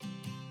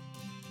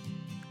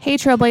Hey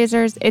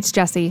Trailblazers, it's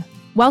Jessie.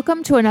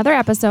 Welcome to another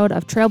episode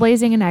of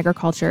Trailblazing in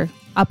Agriculture,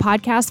 a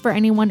podcast for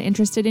anyone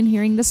interested in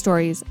hearing the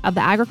stories of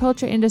the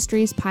agriculture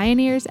industry's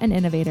pioneers and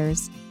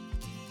innovators.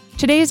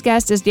 Today's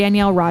guest is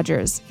Danielle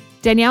Rogers.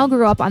 Danielle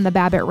grew up on the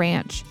Babbitt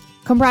Ranch.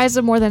 Comprised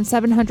of more than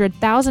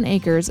 700,000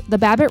 acres, the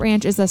Babbitt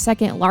Ranch is the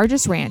second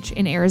largest ranch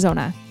in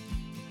Arizona.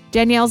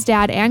 Danielle's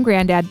dad and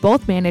granddad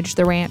both managed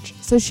the ranch,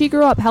 so she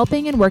grew up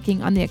helping and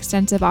working on the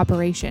extensive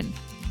operation.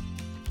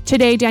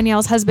 Today,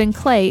 Danielle's husband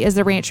Clay is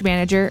the ranch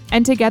manager,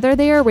 and together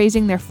they are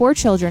raising their 4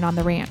 children on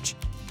the ranch.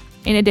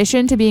 In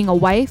addition to being a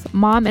wife,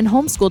 mom, and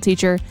homeschool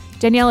teacher,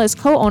 Danielle is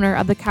co-owner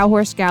of the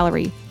Cowhorse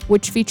Gallery,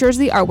 which features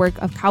the artwork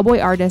of cowboy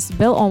artists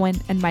Bill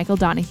Owen and Michael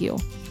Donahue.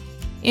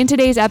 In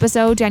today's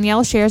episode,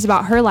 Danielle shares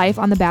about her life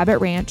on the Babbitt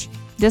Ranch,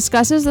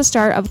 discusses the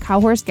start of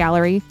Cowhorse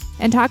Gallery,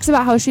 and talks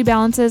about how she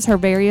balances her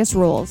various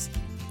roles.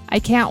 I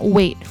can't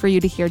wait for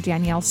you to hear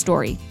Danielle's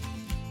story.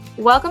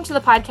 Welcome to the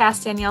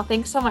podcast, Danielle.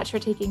 Thanks so much for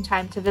taking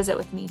time to visit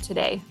with me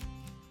today.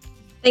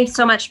 Thanks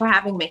so much for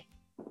having me.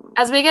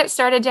 As we get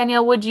started,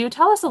 Danielle, would you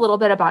tell us a little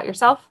bit about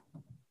yourself?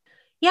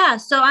 Yeah,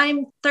 so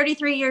I'm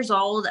 33 years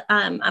old.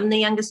 I'm the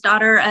youngest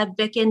daughter of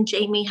Vic and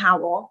Jamie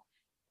Howell.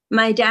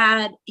 My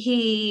dad,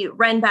 he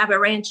ran Babbitt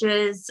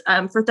ranches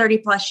for 30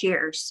 plus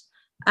years.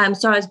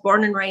 So I was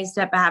born and raised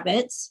at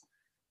Babbitt's.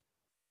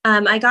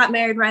 I got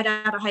married right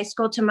out of high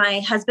school to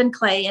my husband,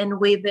 Clay, and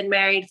we've been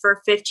married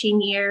for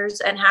 15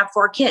 years and have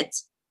 4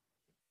 kids.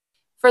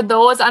 For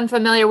those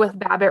unfamiliar with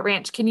Babbitt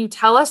Ranch, can you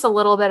tell us a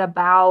little bit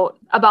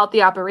about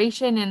the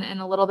operation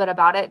and a little bit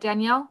about it,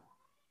 Danielle?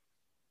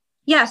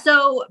 Yeah,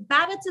 so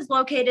Babbitt's is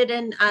located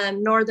in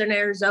northern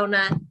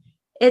Arizona.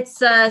 It's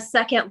the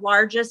second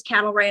largest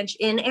cattle ranch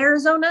in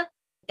Arizona,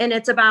 and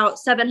it's about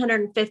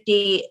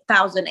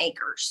 750,000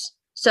 acres.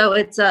 So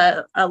it's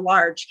a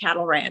large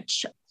cattle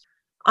ranch.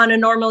 On a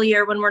normal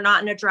year, when we're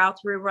not in a drought,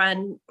 we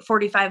run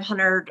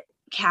 4,500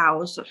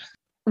 cows.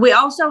 We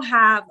also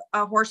have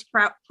a horse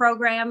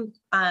program,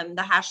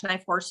 the Hash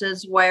Knife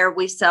horses, where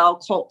we sell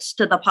colts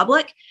to the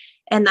public.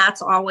 And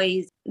that's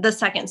always the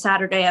second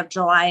Saturday of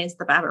July is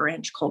the Babbitt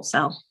Ranch colt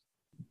sale.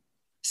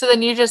 So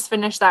then you just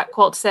finished that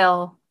colt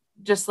sale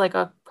just like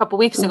a couple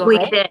weeks ago, We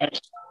right? did.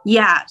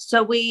 Yeah.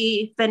 So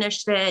we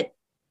finished it.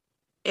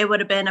 It would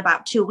have been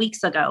about 2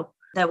 weeks ago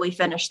that we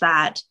finished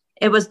that.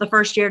 It was the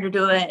first year to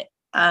do it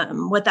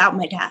without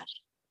my dad.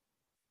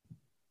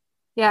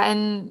 Yeah.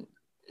 And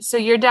so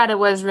your dad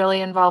was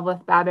really involved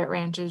with Babbitt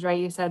ranches, right?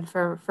 You said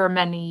for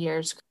many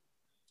years.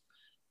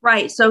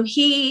 Right. So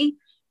he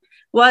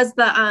was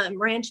the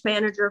ranch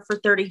manager for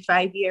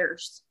 35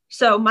 years.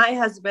 So my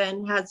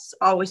husband has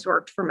always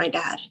worked for my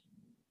dad.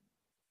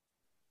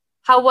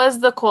 How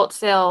was the colt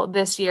sale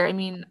this year? I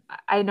mean,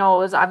 I know it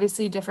was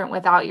obviously different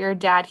without your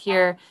dad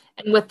here,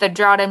 and with the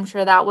drought, I'm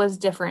sure that was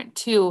different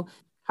too.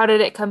 How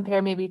did it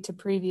compare maybe to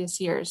previous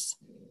years?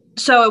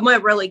 So it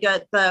went really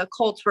good. The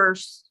colts were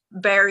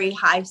very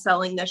high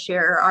selling this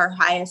year, our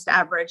highest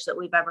average that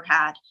we've ever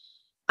had.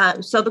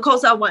 So the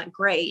colt sale went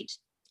great,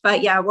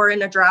 but yeah, we're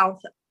in a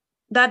drought.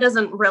 That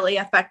doesn't really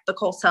affect the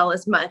colt sale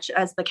as much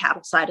as the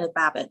cattle side of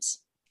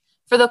Babbitt's.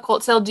 For the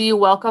colt sale, do you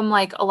welcome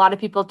like a lot of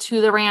people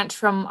to the ranch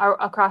from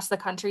across the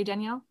country,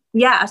 Danielle?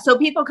 Yeah, so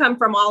people come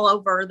from all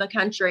over the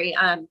country.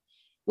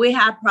 We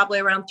had probably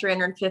around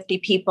 350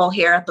 people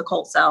here at the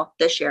colt sale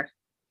this year.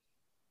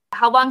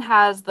 How long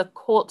has the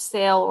colt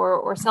sale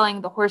or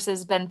selling the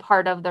horses been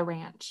part of the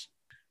ranch?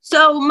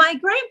 So my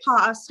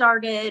grandpa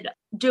started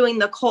doing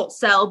the colt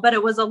sale, but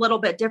it was a little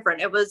bit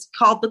different. It was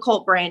called the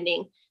colt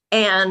branding,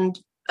 and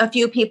a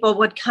few people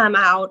would come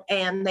out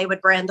and they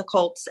would brand the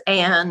colts,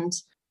 and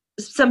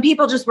some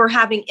people just were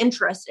having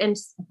interest in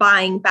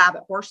buying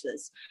Babbitt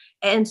horses.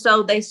 And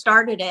so they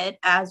started it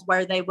as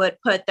where they would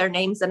put their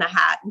names in a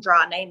hat and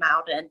draw a name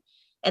out,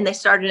 and they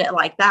started it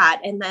like that.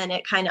 And then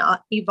it kind of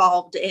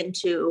evolved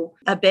into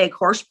a big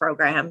horse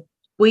program.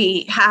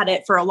 We had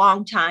it for a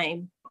long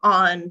time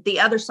on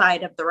the other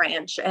side of the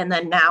ranch, and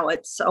then now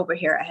it's over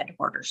here at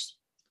headquarters.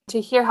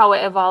 To hear how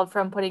it evolved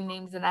from putting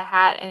names in a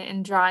hat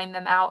and drawing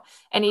them out,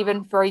 and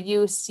even for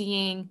you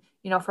seeing,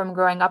 from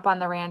growing up on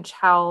the ranch,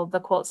 how the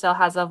colt sale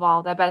has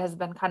evolved, I bet it has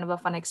been kind of a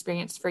fun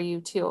experience for you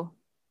too.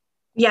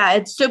 Yeah,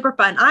 it's super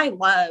fun. I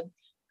love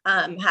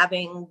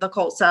having the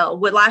colt sale.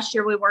 Last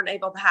year, we weren't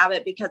able to have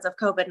it because of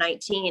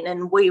COVID-19,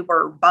 and we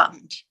were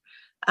bummed.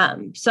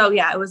 So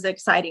yeah, it was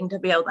exciting to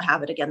be able to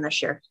have it again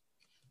this year.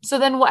 So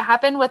then what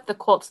happened with the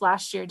colts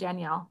last year,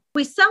 Danielle?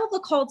 We sell the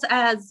colts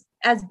as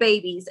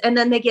babies, and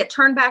then they get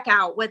turned back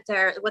out with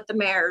the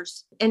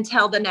mares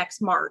until the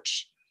next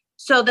March.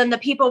 So then the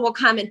people will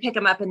come and pick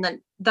them up in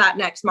that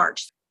next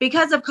March.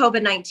 Because of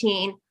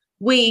COVID-19,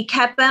 we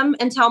kept them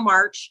until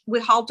March. We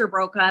halter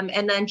broke them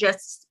and then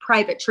just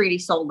private treaty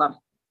sold them.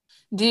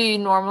 Do you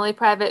normally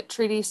private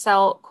treaty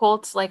sell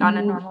colts like on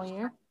a normal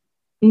year?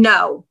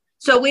 No.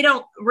 So we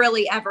don't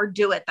really ever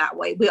do it that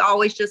way. We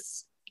always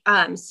just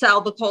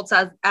sell the colts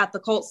at the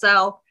colt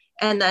sale.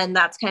 And then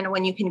that's kind of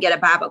when you can get a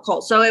Babbitt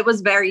colt. So it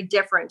was very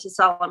different to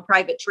sell them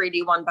private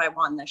treaty one by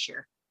one this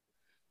year.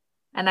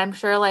 And I'm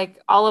sure like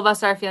all of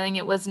us are feeling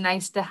it was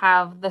nice to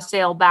have the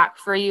sale back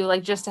for you,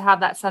 like just to have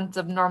that sense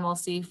of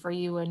normalcy for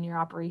you and your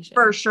operation.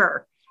 For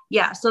sure.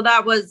 Yeah. So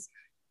that was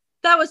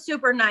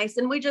super nice.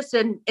 And we just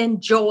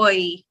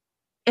enjoyed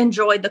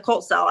the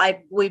colt sale.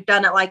 We've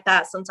done it like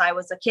that since I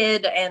was a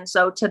kid. And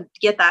so to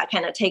get that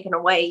kind of taken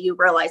away, you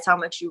realize how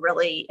much you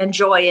really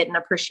enjoy it and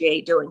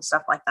appreciate doing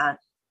stuff like that.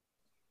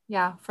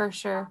 Yeah, for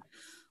sure.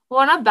 Well,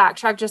 I want to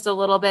backtrack just a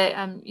little bit.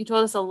 You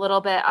told us a little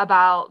bit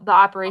about the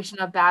operation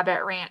of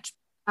Babbitt Ranch,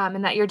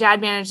 and that your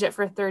dad managed it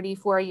for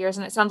 34 years.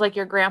 And it sounds like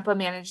your grandpa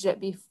managed it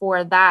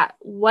before that.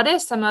 What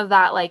is some of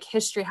that like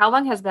history? How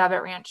long has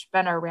Babbitt Ranch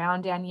been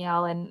around,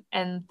 Danielle,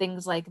 and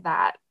things like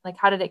that? Like,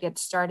 how did it get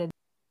started?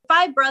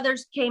 5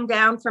 brothers came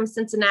down from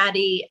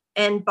Cincinnati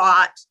and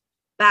bought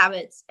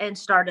Babbitt's and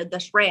started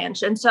this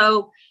ranch. And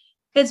so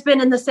it's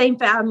been in the same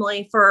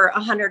family for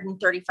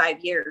 135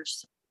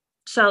 years.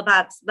 So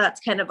that's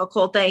kind of a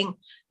cool thing.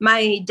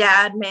 My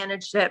dad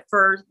managed it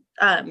for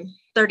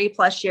 30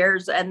 plus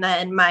years, and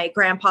then my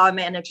grandpa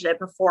managed it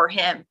before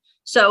him.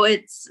 So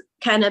it's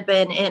kind of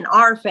been in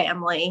our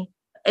family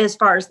as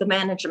far as the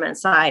management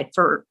side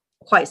for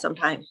quite some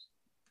time.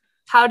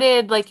 How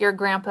did like your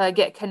grandpa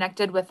get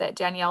connected with it,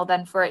 Danielle,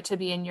 then for it to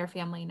be in your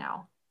family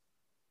now?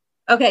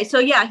 Okay. So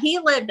yeah, he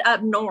lived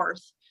up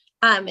north,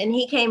 and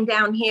he came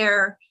down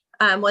here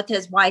with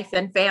his wife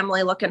and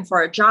family looking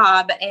for a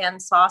job and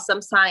saw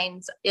some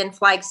signs in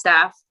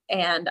Flagstaff.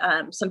 And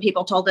some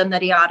people told him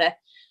that he ought to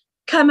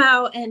come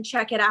out and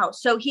check it out.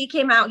 So he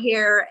came out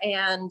here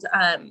and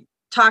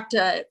talked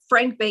to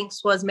Frank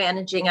Banks was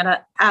managing it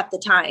at the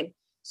time.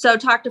 So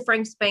talked to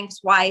Frank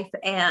Banks' wife,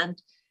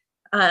 and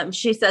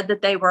she said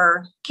that they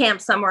were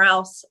camped somewhere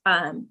else,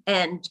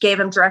 and gave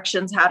him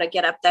directions how to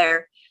get up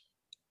there.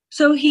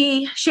 So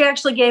she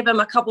actually gave him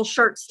a couple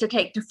shirts to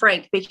take to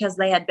Frank because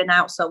they had been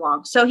out so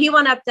long. So he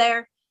went up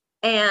there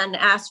and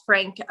asked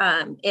Frank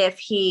if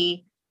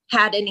he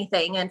had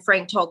anything, and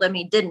Frank told him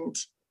he didn't.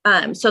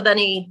 So then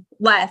he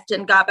left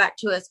and got back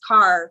to his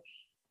car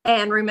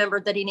and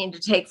remembered that he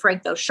needed to take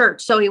Frank those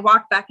shirts. So he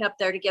walked back up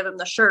there to give him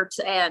the shirts,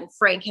 and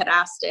Frank had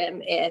asked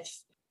him if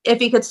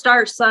he could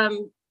start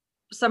some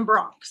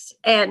broncs,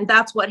 and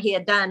that's what he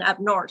had done up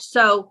north.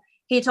 So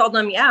he told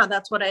him, yeah,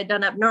 that's what I had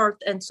done up north.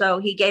 And so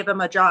he gave him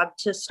a job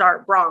to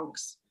start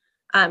broncs.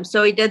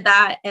 So he did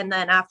that. And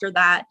then after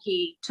that,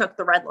 he took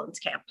the Redlands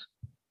camp.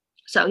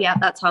 So yeah,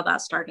 that's how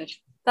that started.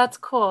 That's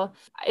cool.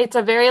 It's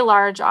a very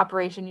large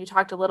operation. You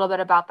talked a little bit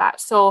about that.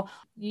 So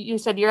you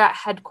said you're at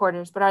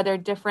headquarters, but are there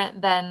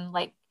different than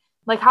like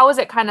how is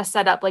it kind of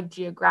set up like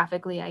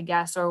geographically, I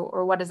guess,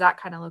 or what does that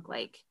kind of look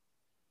like?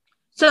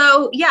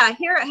 So yeah,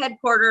 here at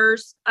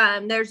headquarters,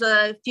 there's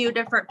a few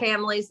different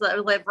families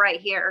that live right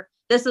here.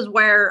 This is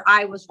where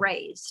I was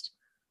raised.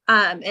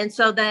 And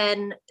so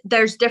then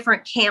there's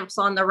different camps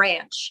on the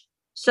ranch.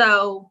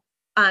 So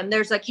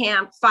there's a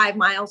camp 5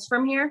 miles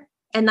from here,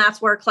 and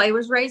that's where Clay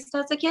was raised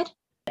as a kid.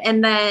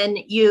 And then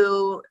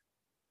you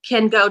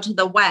can go to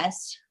the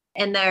west,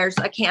 and there's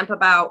a camp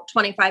about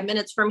 25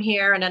 minutes from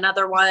here and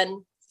another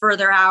one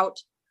further out.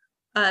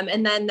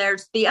 And then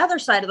there's the other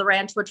side of the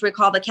ranch, which we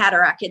call the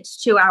Cataract.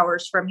 It's 2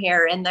 hours from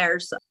here, and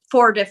there's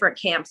 4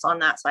 different camps on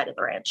that side of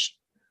the ranch.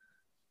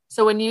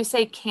 So when you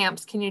say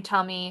camps, can you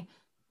tell me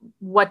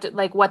what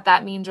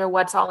that means or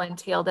what's all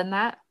entailed in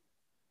that?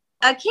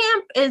 A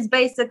camp is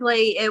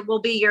basically, it will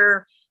be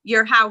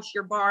your house,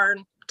 your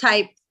barn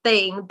type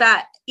thing.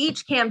 That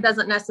each camp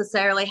doesn't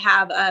necessarily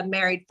have a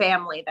married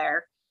family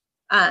there.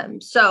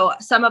 So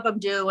some of them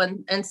do,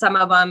 and some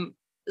of them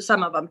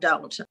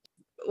don't.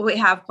 We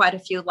have quite a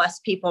few less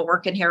people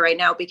working here right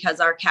now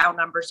because our cow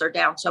numbers are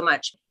down so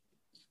much.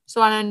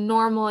 So on a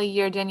normal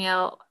year,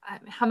 Danielle,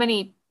 how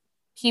many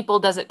people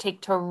does it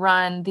take to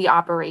run the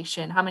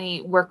operation? How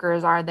many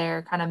workers are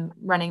there kind of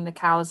running the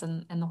cows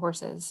and the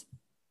horses?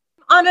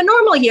 On a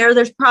normal year,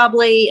 there's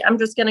probably, I'm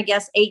just going to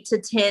guess, 8 to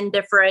 10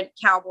 different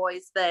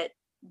cowboys that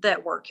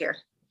work here.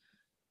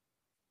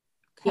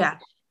 Okay. Yeah.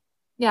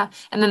 Yeah.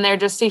 And then they're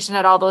just stationed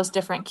at all those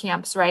different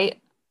camps,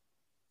 right?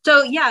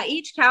 So yeah,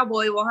 each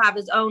cowboy will have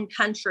his own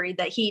country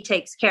that he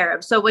takes care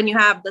of. So when you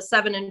have the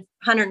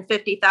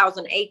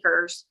 750,000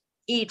 acres,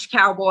 each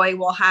cowboy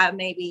will have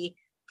maybe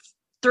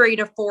 3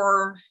 to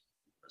 4,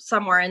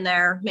 somewhere in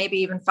there, maybe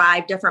even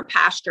 5 different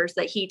pastures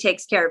that he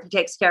takes care of. He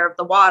takes care of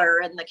the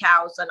water and the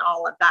cows and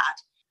all of that.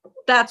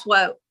 That's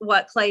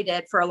what Clay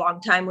did for a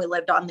long time. We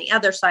lived on the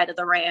other side of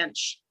the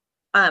ranch,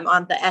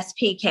 on the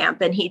SP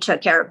camp, and he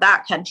took care of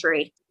that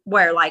country,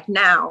 where like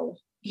now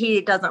he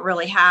doesn't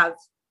really have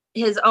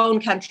his own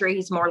country.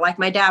 He's more like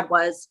my dad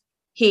was.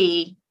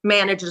 He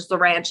manages the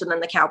ranch, and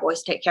then the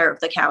cowboys take care of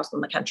the cows in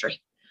the country.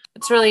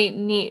 It's really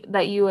neat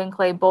that you and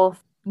Clay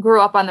both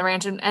grew up on the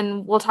ranch,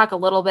 and we'll talk a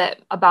little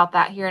bit about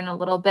that here in a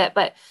little bit.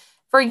 But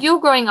for you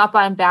growing up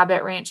on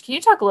Babbitt Ranch, can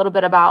you talk a little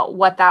bit about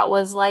what that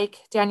was like,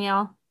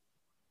 Danielle?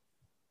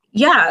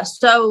 Yeah,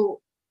 so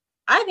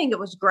I think it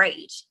was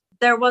great.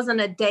 There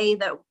wasn't a day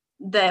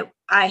that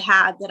I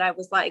had that I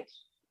was like,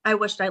 I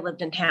wished I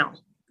lived in town.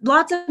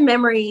 lots of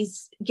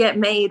memories get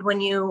made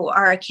when you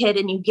are a kid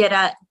and you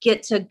get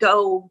to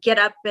go get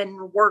up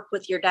and work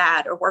with your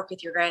dad or work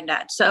with your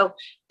granddad. So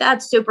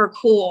that's super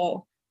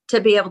cool to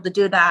be able to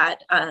do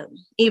that,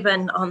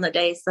 even on the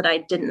days that I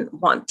didn't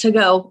want to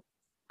go,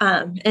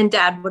 and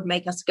dad would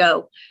make us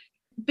go.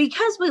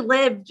 Because we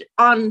lived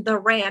on the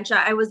ranch,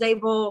 I was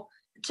able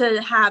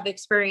to have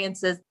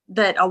experiences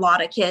that a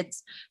lot of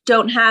kids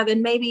don't have.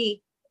 And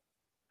maybe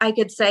I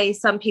could say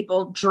some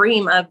people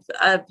dream of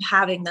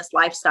having this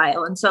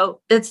lifestyle. And so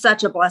it's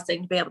such a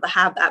blessing to be able to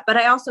have that. But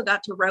I also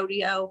got to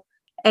rodeo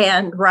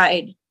and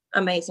ride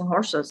amazing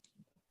horses.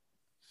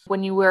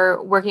 When you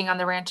were working on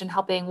the ranch and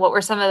helping, what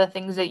were some of the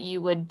things that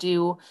you would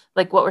do?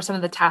 Like, what were some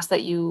of the tasks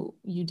that you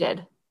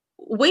did?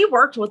 We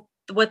worked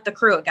with the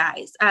crew of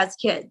guys as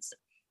kids.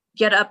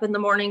 Get up in the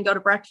morning, go to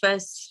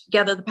breakfast,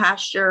 gather the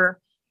pasture,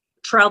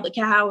 trail the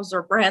cows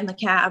or brand the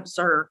calves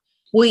or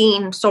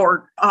wean,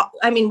 sort.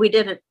 We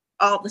did it,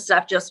 all the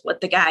stuff just with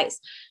the guys,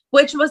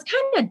 which was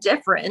kind of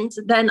different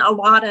than a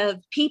lot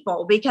of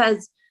people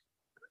because,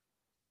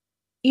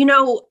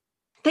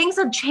 things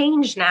have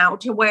changed now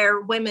to where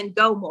women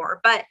go more,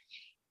 but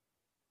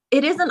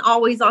it isn't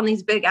always on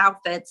these big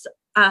outfits,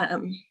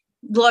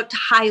 looked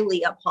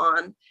highly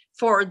upon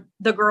for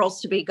the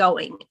girls to be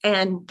going.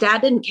 And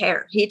dad didn't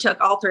care. He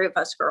took all three of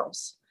us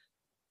girls.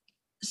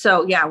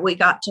 So yeah, we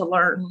got to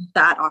learn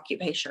that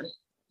occupation.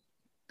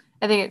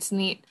 I think it's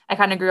neat. I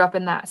kind of grew up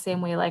in that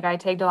same way. Like I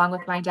tagged along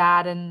with my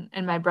dad and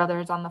my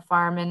brothers on the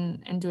farm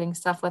and doing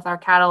stuff with our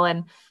cattle,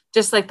 and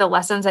just like the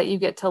lessons that you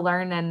get to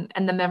learn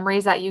and the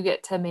memories that you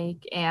get to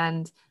make,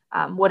 and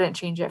wouldn't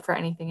change it for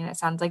anything. And it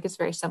sounds like it's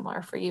very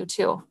similar for you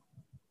too.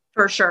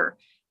 For sure.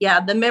 Yeah.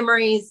 The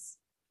memories.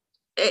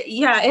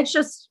 It's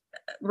just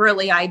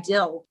really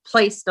ideal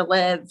place to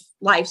live,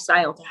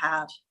 lifestyle to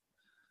have.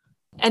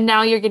 And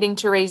now you're getting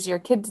to raise your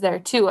kids there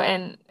too.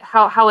 And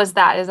how is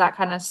that? Is that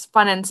kind of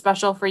fun and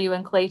special for you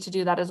and Clay to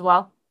do that as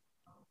well?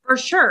 For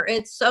sure.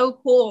 It's so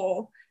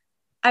cool.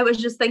 I was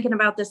just thinking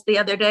about this the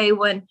other day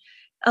when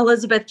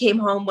Elizabeth came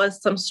home with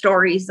some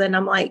stories, and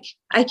I'm like,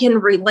 I can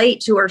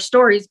relate to her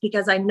stories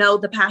because I know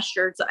the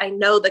pastures, I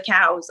know the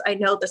cows, I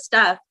know the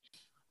stuff.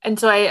 And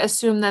so I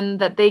assume then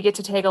that they get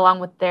to tag along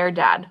with their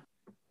dad.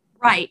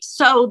 Right.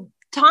 So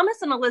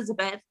Thomas and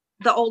Elizabeth,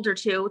 the older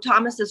two,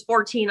 Thomas is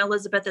 14,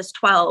 Elizabeth is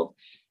 12.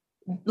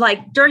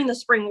 Like during the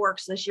spring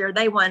works this year,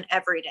 they went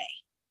every day.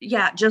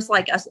 Yeah, just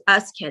like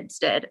us kids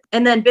did.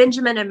 And then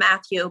Benjamin and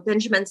Matthew,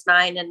 Benjamin's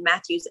 9 and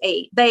Matthew's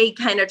 8. They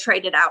kind of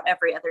traded out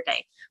every other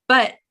day.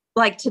 But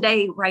like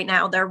today, right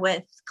now, they're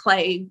with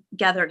Clay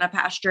gathering a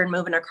pasture and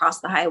moving across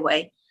the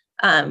highway.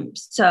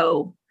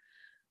 So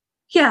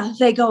yeah,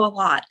 they go a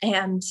lot.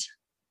 And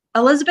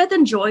Elizabeth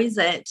enjoys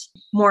it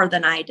more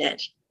than I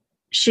did.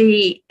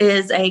 She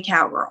is a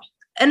cowgirl.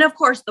 And of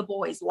course, the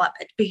boys love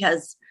it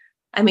because,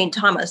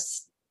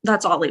 Thomas,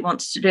 that's all he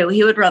wants to do.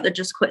 He would rather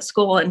just quit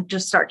school and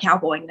just start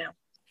cowboying now.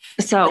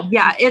 So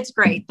yeah, it's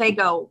great. They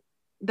go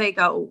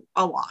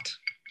a lot.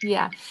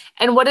 Yeah.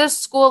 And what does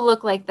school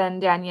look like then,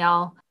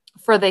 Danielle,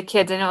 for the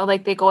kids? I know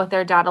like they go with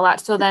their dad a lot.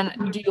 So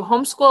then do you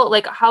homeschool?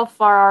 Like how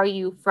far are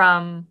you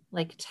from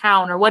like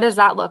town, or what does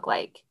that look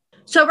like?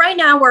 So right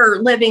now we're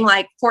living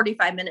like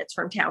 45 minutes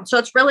from town. So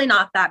it's really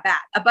not that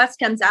bad. A bus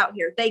comes out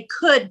here. They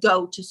could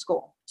go to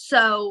school.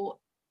 So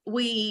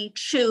we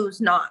choose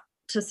not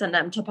to send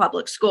them to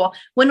public school.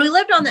 When we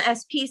lived on the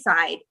SP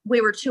side, we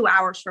were 2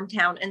 hours from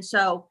town. And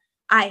so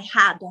I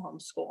had to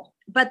homeschool.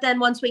 But then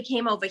once we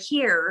came over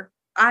here,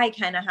 I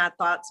kind of had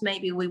thoughts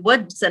maybe we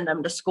would send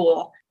them to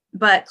school.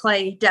 But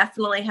Clay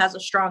definitely has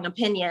a strong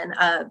opinion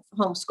of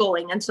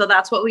homeschooling. And so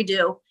that's what we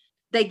do.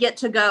 They get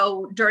to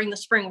go during the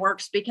spring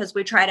works because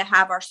we try to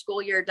have our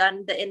school year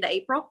done the end of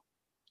April.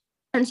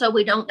 And so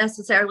we don't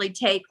necessarily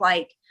take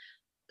like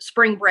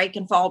spring break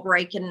and fall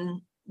break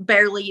and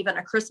barely even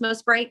a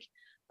Christmas break.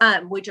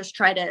 We just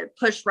try to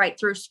push right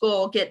through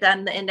school, get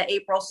done the end of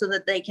April so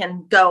that they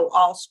can go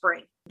all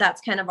spring.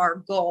 That's kind of our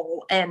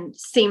goal and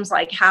seems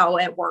like how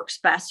it works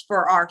best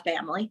for our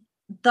family.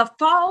 The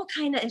fall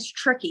kind of is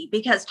tricky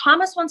because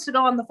Thomas wants to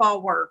go on the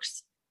fall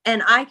works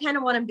and I kind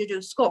of want him to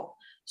do school.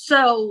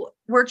 So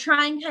we're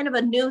trying kind of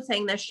a new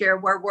thing this year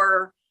where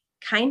we're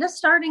kind of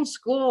starting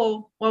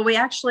school. Well, we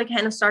actually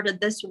kind of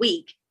started this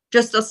week,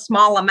 just a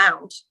small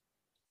amount.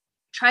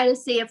 Try to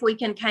see if we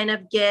can kind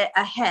of get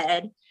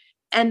ahead.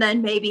 And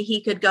then maybe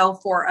he could go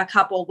for a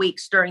couple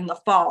weeks during the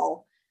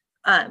fall.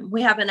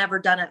 We haven't ever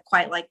done it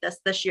quite like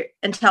this year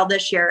until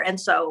this year. And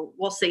so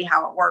we'll see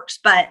how it works.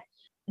 But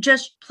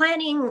just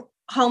planning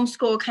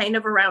homeschool kind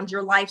of around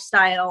your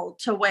lifestyle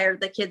to where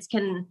the kids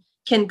can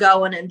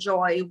go and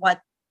enjoy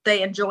what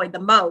they enjoy the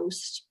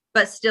most,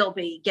 but still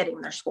be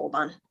getting their school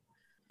done.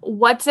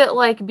 What's it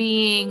like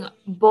being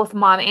both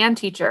mom and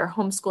teacher,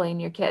 homeschooling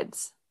your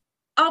kids?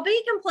 I'll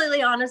be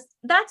completely honest.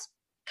 That's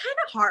kind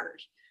of hard.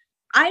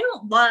 I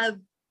don't love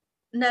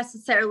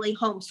necessarily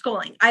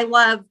homeschooling. I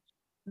love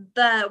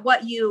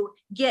what you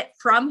get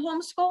from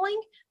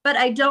homeschooling, but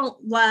I don't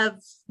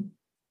love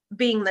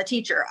being the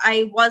teacher.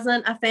 I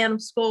wasn't a fan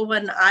of school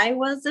when I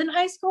was in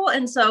high school.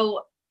 And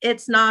so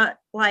it's not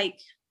like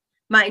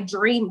my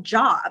dream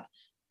job,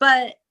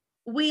 but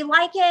we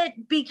like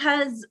it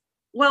because,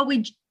 well,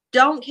 we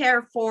don't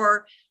care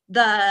for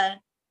the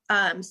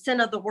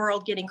sin of the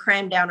world getting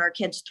crammed down our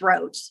kids'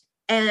 throats.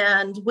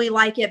 And we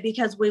like it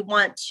because we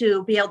want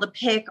to be able to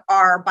pick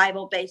our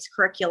Bible-based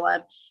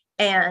curriculum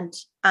and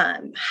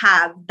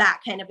have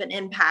that kind of an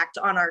impact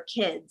on our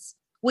kids.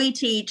 We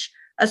teach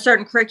a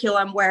certain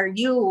curriculum where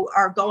you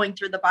are going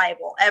through the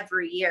Bible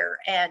every year,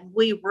 and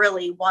we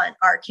really want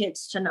our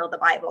kids to know the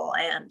Bible.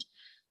 And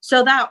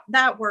so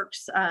that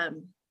works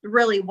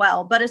really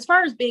well. But as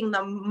far as being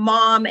the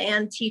mom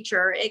and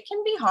teacher, it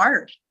can be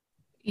hard.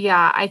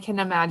 Yeah, I can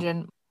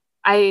imagine.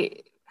 I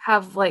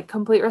have like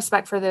complete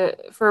respect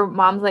for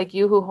moms like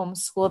you who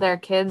homeschool their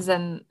kids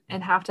and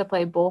have to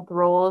play both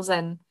roles.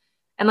 And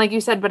like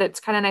you said, but it's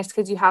kind of nice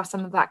because you have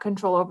some of that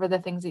control over the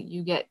things that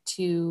you get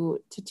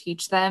to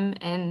teach them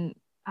and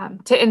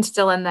to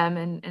instill in them.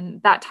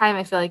 And that time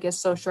I feel like is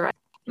so short.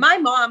 My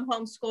mom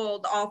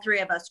homeschooled all three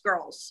of us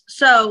girls.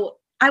 So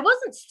I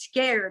wasn't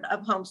scared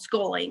of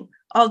homeschooling,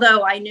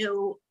 although I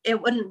knew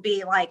it wouldn't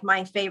be like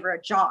my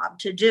favorite job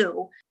to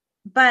do.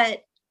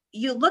 But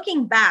you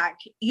looking back,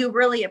 you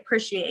really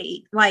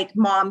appreciate like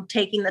mom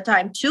taking the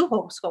time to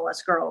homeschool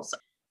us girls.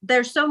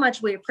 There's so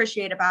much we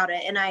appreciate about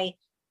it. And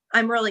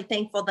I'm really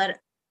thankful that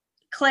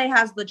Clay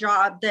has the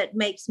job that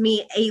makes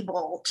me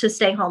able to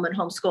stay home and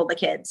homeschool the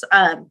kids.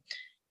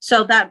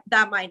 So that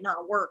might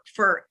not work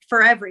for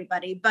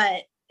everybody,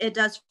 but it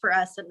does for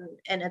us.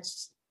 And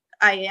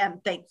I am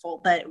thankful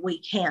that we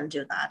can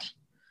do that.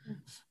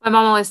 My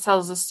mom always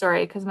tells the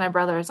story because my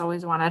brother has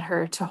always wanted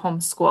her to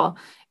homeschool.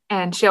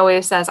 And she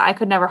always says, I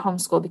could never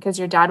homeschool because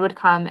your dad would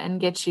come and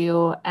get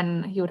you,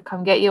 and he would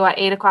come get you at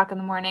 8:00 in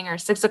the morning or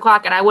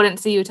 6:00, and I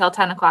wouldn't see you till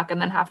 10:00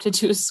 and then have to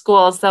do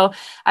school. So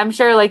I'm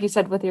sure, like you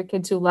said, with your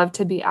kids who love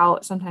to be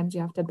out, sometimes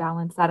you have to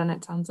balance that. And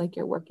it sounds like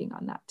you're working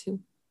on that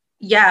too.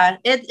 Yeah,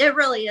 it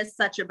really is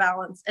such a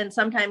balance. And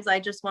sometimes I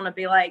just want to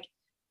be like,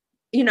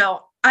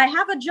 I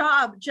have a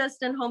job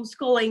just in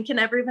homeschooling. Can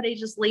everybody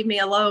just leave me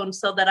alone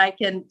so that I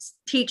can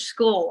teach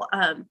school?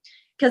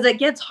 Because it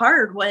gets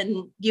hard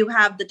when you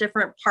have the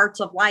different parts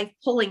of life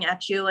pulling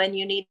at you and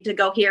you need to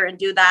go here and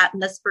do that.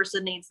 And this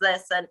person needs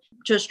this, and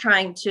just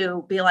trying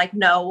to be like,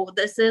 no,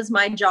 this is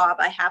my job.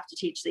 I have to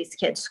teach these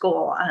kids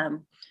school.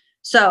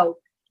 So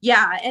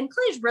yeah. And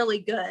Clay's really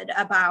good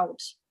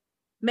about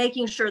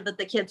making sure that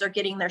the kids are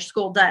getting their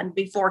school done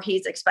before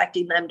he's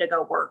expecting them to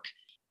go work.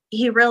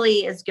 He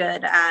really is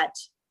good at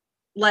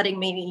letting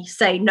me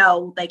say,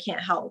 no, they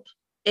can't help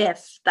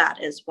if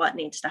that is what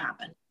needs to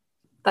happen.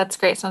 That's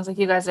great. Sounds like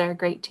you guys are a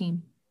great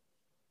team.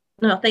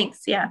 No,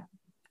 thanks. Yeah.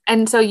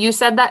 And so you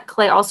said that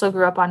Clay also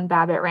grew up on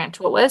Babbitt Ranch.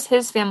 What was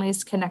his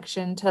family's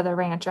connection to the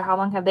ranch, or how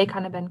long have they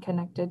kind of been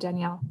connected,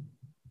 Danielle?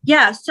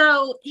 Yeah.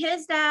 So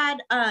his dad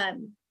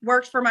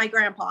worked for my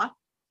grandpa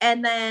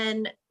and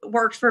then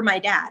worked for my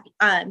dad.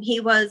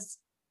 He was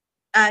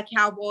a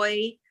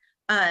cowboy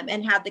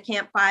and had the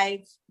camp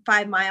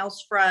 5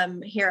 miles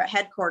from here at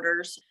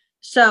headquarters.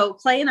 So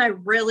Clay and I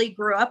really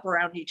grew up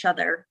around each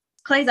other.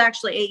 Clay's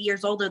actually 8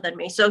 years older than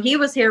me. So he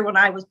was here when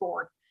I was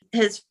born.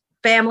 His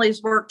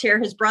family's worked here.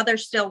 His brother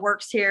still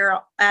works here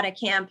at a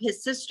camp.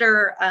 His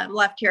sister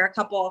left here a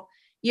couple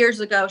years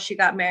ago. She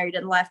got married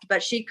and left,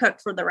 but she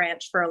cooked for the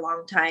ranch for a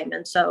long time.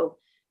 And so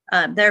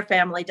their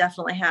family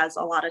definitely has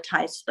a lot of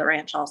ties to the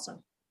ranch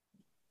also.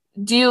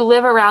 Do you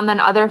live around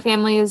then other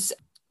families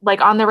like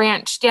on the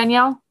ranch,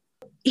 Danielle?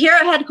 Here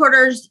at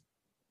headquarters,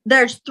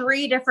 there's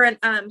 3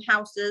 different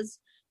houses.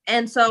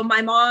 And so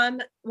my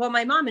mom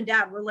and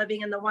dad were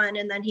living in the one,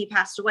 and then he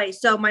passed away.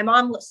 So my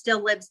mom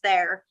still lives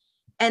there.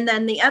 And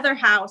then the other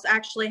house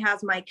actually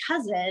has my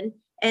cousin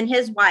and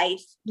his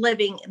wife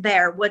living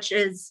there, which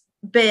has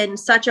been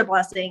such a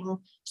blessing,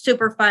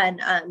 super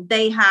fun.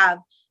 They have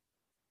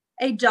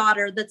a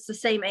daughter that's the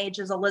same age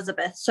as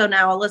Elizabeth. So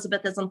now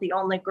Elizabeth isn't the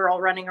only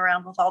girl running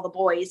around with all the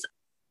boys.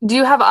 Do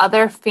you have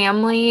other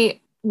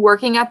family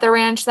working at the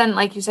ranch then?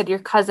 Like you said, your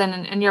cousin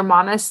and your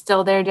mom is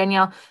still there,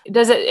 Danielle.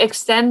 Does it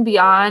extend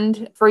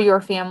beyond for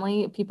your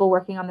family, people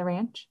working on the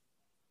ranch?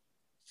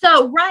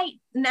 So right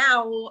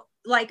now,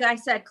 like I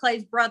said,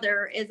 Clay's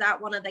brother is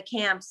at one of the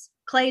camps.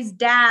 Clay's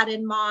dad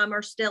and mom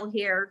are still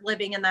here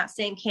living in that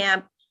same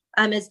camp.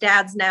 His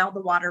dad's now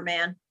the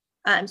waterman.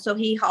 So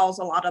he hauls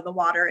a lot of the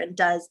water and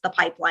does the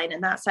pipeline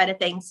and that side of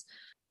things.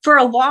 For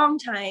a long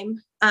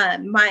time,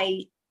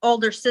 my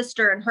older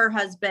sister and her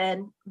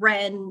husband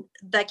ran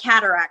the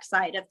cataract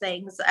side of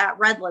things at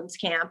Redlands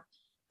Camp.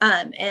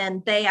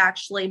 And they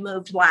actually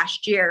moved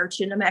last year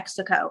to New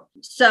Mexico.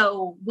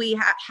 So we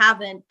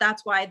haven't,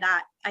 that's why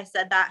I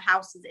said that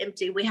house is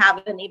empty. We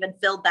haven't even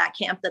filled that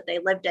camp that they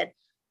lived in.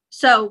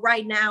 So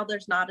right now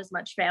there's not as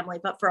much family,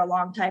 but for a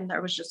long time,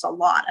 there was just a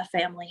lot of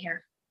family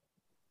here.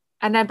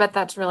 And I bet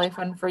that's really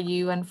fun for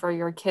you and for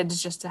your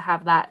kids just to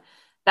have that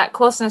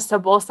closeness to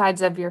both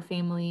sides of your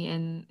family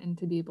and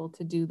to be able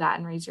to do that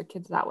and raise your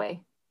kids that way.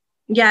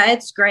 Yeah,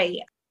 it's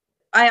great.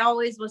 I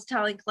always was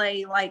telling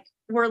Clay, like,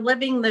 we're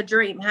living the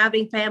dream,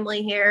 having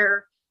family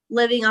here,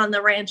 living on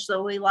the ranch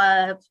that we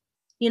love.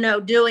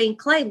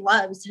 Clay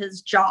loves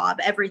his job,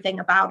 everything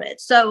about it.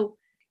 So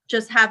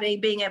just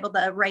being able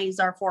to raise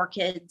our 4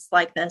 kids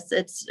like this,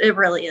 it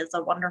really is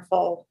a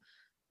wonderful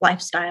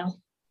lifestyle.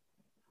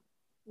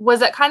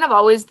 Was it kind of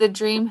always the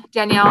dream,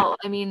 Danielle?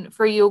 I mean,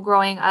 for you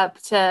growing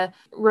up to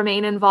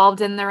remain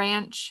involved in the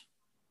ranch?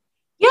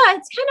 Yeah,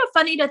 it's kind of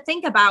funny to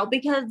think about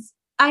because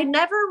I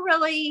never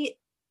really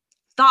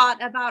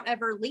thought about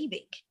ever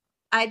leaving.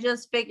 I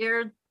just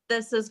figured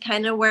this is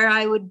kind of where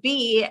I would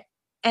be.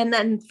 And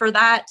then for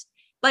that,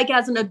 like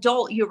as an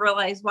adult, you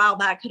realize, wow,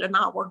 that could have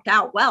not worked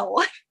out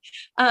well.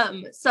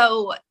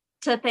 So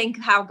to think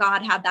how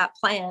God had that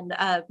plan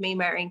of me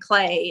marrying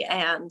Clay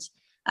and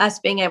us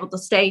being able to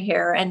stay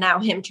here and now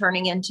him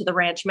turning into the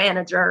ranch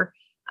manager,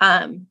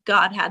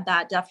 God had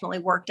that definitely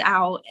worked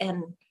out.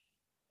 And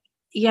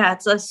yeah,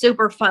 it's a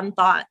super fun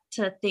thought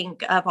to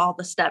think of all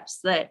the steps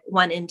that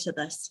went into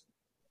this.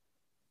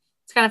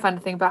 It's kind of fun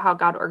to think about how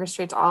God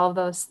orchestrates all of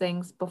those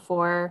things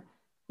before,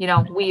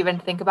 we even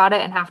think about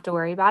it and have to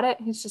worry about it.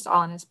 He's just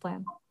all in his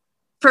plan.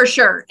 For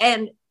sure.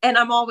 And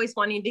I'm always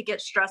wanting to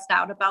get stressed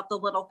out about the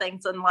little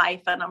things in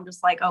life. And I'm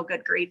just like, oh,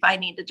 good grief. I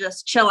need to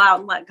just chill out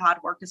and let God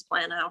work his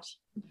plan out.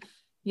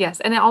 Yes.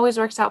 And it always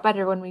works out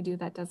better when we do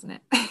that, doesn't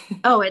it?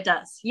 Oh, it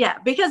does. Yeah.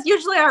 Because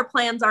usually our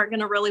plans aren't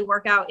going to really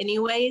work out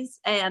anyways,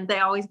 and they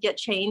always get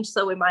changed.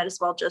 So we might as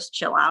well just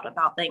chill out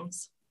about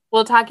things.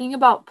 Well, talking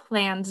about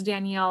plans,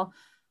 Danielle,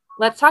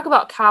 let's talk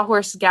about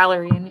Cowhorse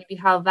Gallery and maybe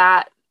how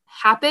that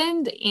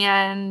happened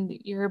and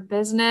your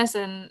business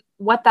and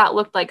what that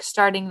looked like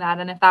starting that,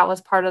 and if that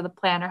was part of the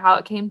plan or how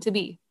it came to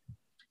be.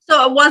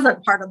 So it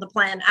wasn't part of the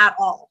plan at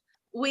all.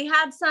 We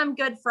had some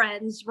good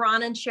friends,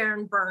 Ron and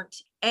Sharon Burnt,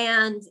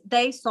 and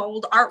they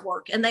sold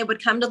artwork, and they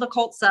would come to the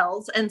cult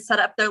cells and set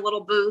up their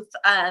little booth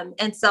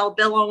and sell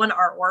Bill Owen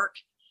artwork.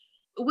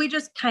 We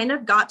just kind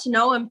of got to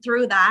know him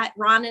through that.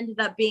 Ron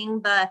ended up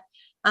being the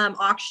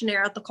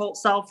auctioneer at the cult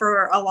cell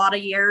for a lot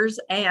of years,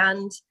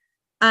 and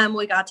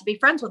we got to be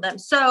friends with him.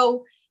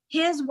 So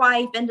his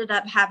wife ended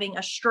up having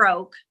a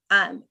stroke,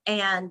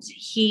 and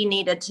he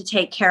needed to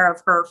take care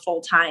of her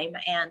full time.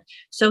 And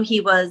so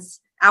he was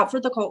out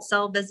for the cult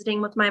cell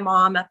visiting with my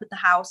mom up at the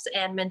house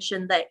and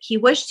mentioned that he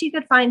wished he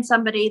could find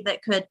somebody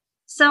that could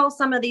sell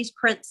some of these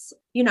prints,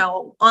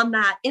 on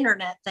that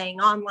internet thing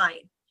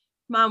online.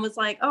 Mom was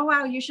like, oh,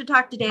 wow, you should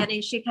talk to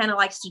Danny. She kind of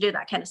likes to do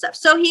that kind of stuff.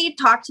 So he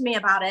talked to me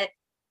about it.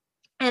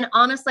 And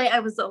honestly, I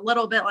was a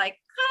little bit like,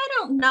 I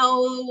don't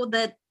know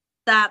that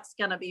that's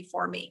going to be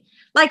for me.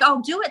 Like,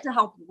 I'll do it to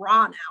help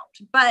Ron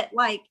out. But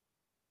like,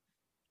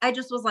 I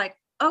just was like,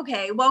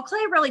 okay, well,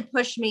 Clay really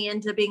pushed me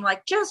into being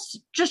like, just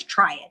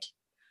try it.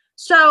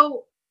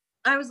 So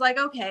I was like,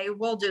 okay,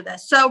 we'll do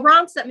this. So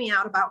Ron sent me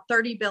out about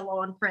 30 Bill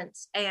Owen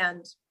prints,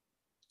 and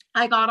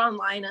I got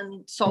online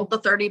and sold the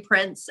 30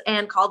 prints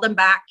and called them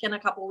back in a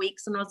couple of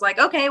weeks and was like,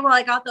 okay, well,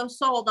 I got those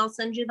sold. I'll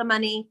send you the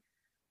money.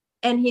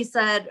 And he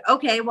said,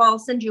 okay, well, I'll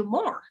send you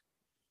more.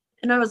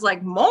 And I was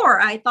like,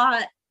 more? I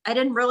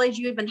didn't realize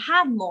you even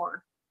had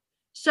more.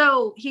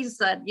 So he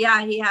said,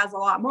 yeah, he has a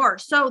lot more.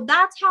 So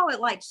that's how it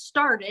like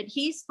started.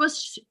 He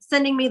was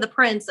sending me the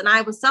prints and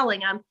I was selling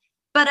them,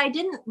 but I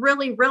didn't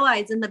really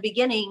realize in the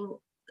beginning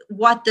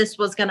what this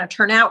was going to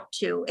turn out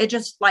to. It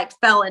just like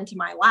fell into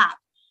my lap.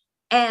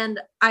 And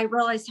I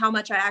realized how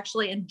much I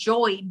actually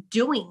enjoy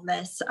doing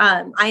this.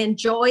 I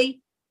enjoy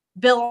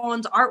Bill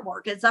Owen's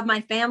artwork. It's of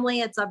my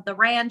family. It's of the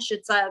ranch.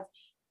 It's of,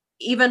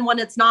 even when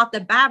it's not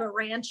the Baba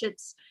Ranch,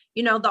 it's,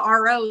 the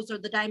ROs or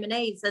the Diamond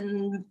A's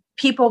and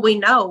people we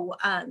know.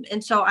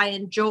 And so I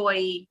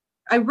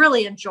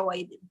really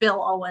enjoy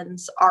Bill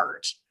Owen's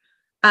art.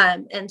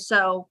 And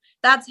so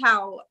that's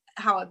how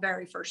it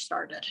very first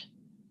started.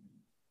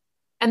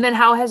 And then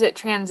how has it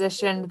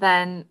transitioned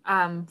then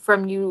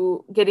from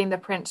you getting the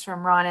prints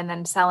from Ron and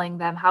then selling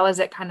them? How has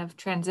it kind of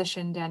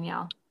transitioned,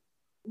 Danielle?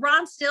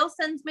 Ron still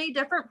sends me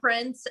different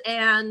prints,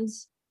 and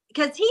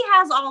because he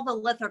has all the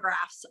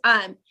lithographs.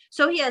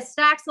 So he has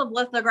stacks of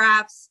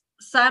lithographs.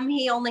 Some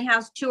he only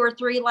has 2 or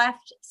 3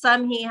 left.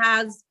 Some he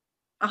has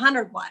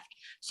 100 left.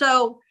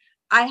 So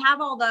I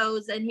have all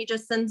those, and he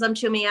just sends them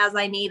to me as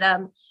I need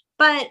them.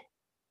 But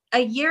a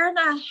year and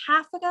a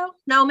half ago,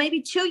 no,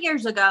 maybe 2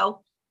 years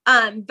ago,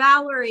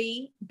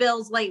 Valerie,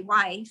 Bill's late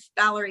wife,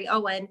 Valerie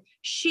Owen,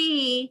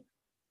 she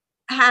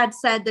had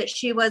said that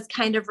she was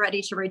kind of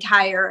ready to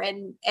retire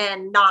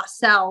and not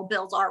sell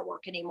Bill's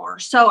artwork anymore.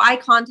 So I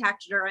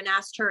contacted her and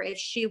asked her if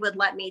she would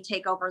let me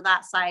take over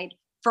that side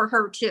for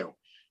her too.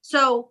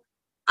 So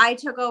I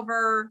took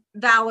over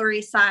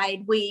Valerie's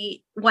side.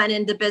 We went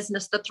into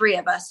business, the 3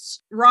 of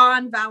us,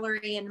 Ron,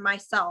 Valerie, and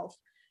myself.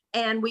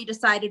 And we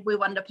decided we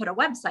wanted to put a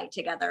website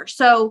together.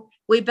 So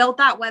we built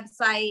that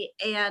website,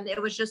 and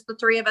it was just the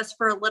 3 of us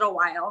for a little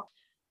while.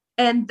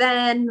 And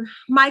then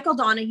Michael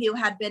Donahue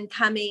had been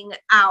coming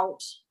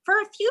out for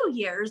a few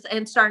years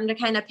and starting to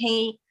kind of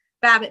paint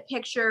Babbitt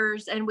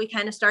pictures. And we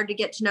kind of started to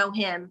get to know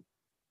him.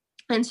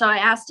 And so I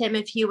asked him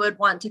if he would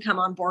want to come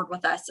on board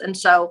with us. And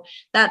so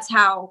that's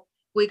how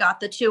we got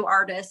the 2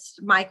 artists,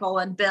 Michael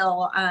and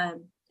Bill.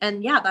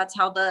 And yeah, that's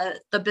how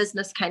the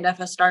business kind of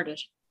has started.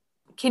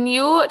 Can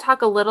you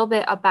talk a little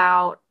bit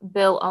about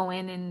Bill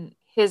Owen and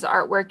his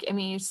artwork? I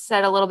mean, you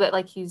said a little bit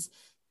like he's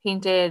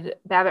painted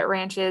Babbitt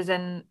ranches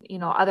and,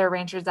 other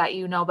ranchers that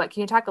but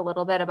can you talk a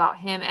little bit about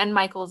him and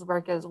Michael's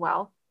work as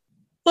well?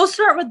 We'll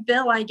start with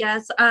Bill, I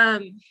guess.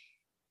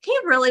 He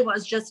really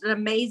was just an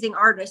amazing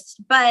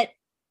artist, but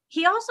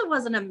he also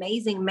was an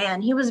amazing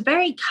man. He was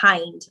very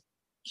kind.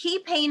 He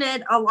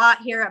painted a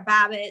lot here at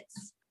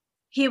Babbitt's.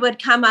 He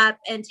would come up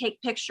and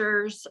take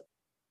pictures,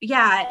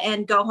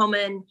 and go home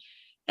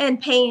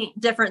and paint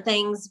different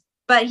things.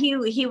 But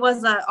he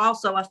was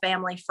also a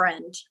family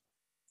friend.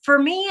 For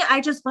me,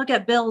 I just look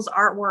at Bill's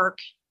artwork,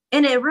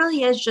 and it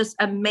really is just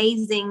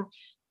amazing,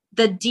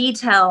 the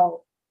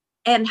detail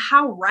and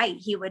how right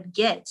he would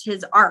get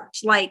his art.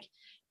 Like,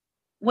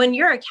 when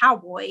you're a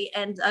cowboy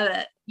and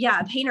a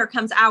painter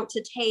comes out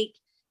to take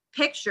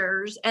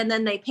pictures and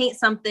then they paint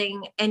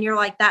something and you're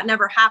like, that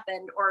never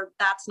happened, or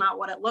that's not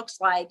what it looks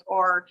like,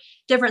 or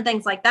different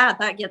things like that,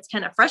 that gets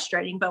kind of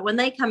frustrating. But when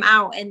they come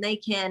out and they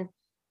can,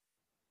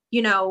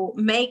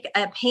 make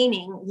a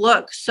painting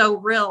look so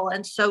real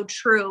and so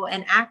true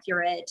and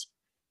accurate,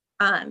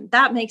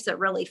 that makes it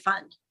really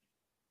fun.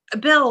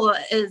 Bill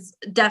is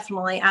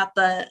definitely at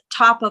the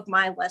top of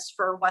my list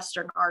for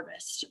Western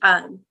artists.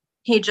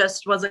 He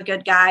just was a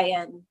good guy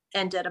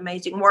and did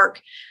amazing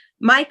work.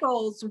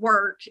 Michael's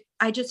work,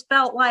 I just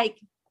felt like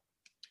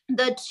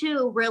the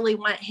two really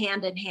went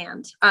hand in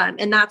hand.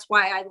 And that's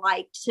why I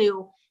like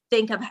to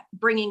think of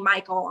bringing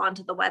Michael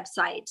onto the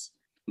website.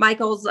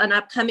 Michael's an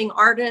upcoming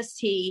artist.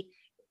 He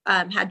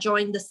had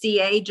joined the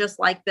CA just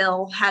like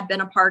Bill had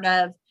been a part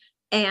of.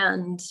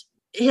 And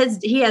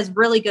he has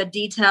really good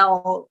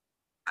detail.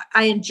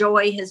 I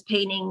enjoy his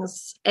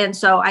paintings. And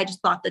so I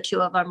just thought the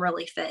two of them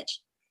really fit.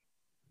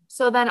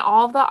 So then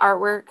all the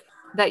artwork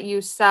that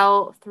you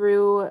sell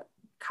through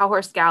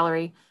Cowhorse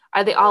Gallery,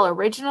 are they all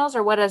originals,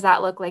 or what does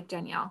that look like,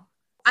 Danielle?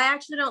 I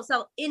actually don't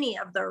sell any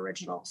of the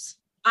originals.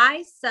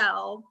 I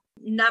sell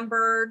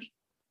numbered,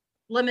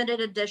 limited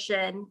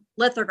edition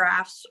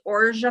lithographs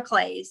or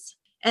giclées,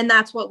 and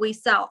that's what we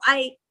sell.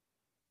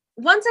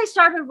 Once I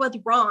started with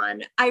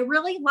Ron, I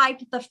really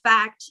liked the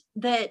fact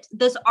that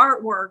this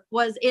artwork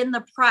was in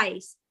the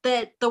price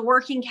that the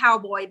working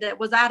cowboy that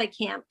was at a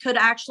camp could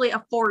actually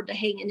afford to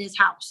hang in his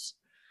house.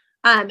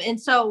 And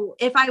so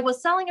if I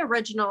was selling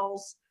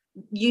originals,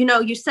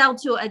 you sell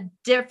to a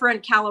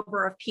different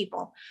caliber of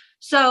people.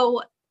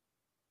 So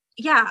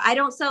I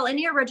don't sell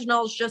any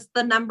originals, just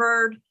the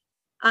numbered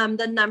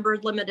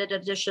limited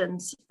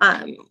editions,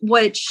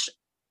 which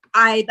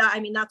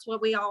that's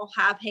what we all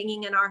have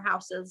hanging in our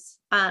houses.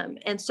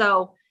 And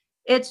so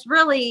it's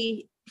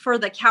really for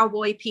the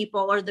cowboy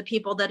people or the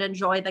people that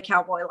enjoy the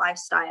cowboy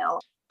lifestyle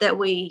that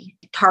we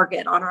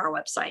target on our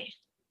website.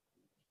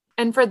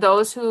 And for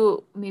those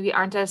who maybe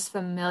aren't as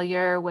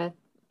familiar with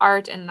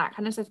art and that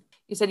kind of stuff,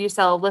 you said you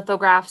sell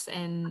lithographs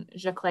and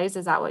giclées.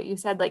 Is that what you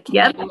said? Like,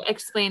 can you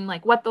explain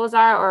like what those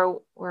are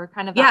or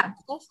kind of? Yeah.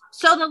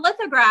 So the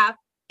lithograph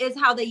is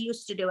how they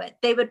used to do it.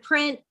 They would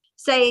print,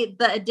 say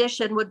the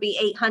edition would be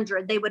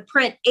 800. They would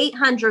print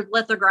 800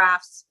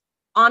 lithographs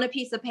on a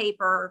piece of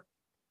paper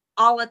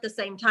all at the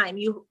same time.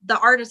 The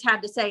artist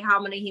had to say how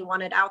many he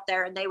wanted out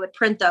there, and they would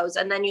print those.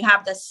 And then you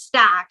have this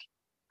stack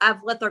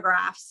of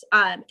lithographs.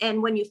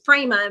 And when you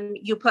frame them,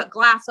 you put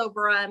glass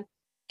over them,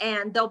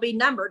 and they'll be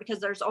numbered because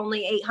there's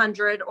only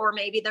 800, or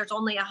maybe there's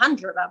only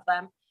 100 of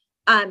them.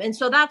 And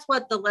so that's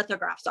what the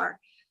lithographs are.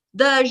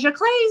 The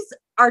giclées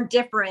are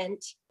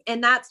different,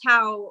 and that's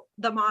how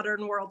the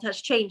modern world has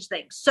changed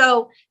things.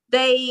 So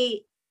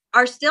they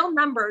are still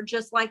numbered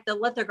just like the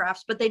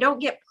lithographs, but they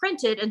don't get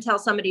printed until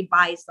somebody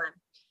buys them.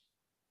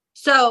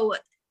 So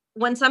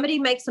when somebody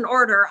makes an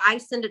order, I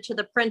send it to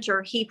the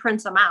printer. He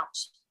prints them out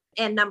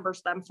and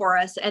numbers them for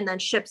us and then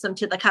ships them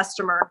to the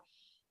customer.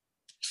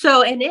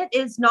 So, and it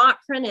is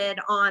not printed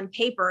on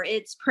paper,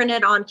 it's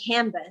printed on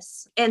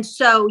canvas. And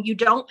so you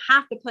don't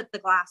have to put the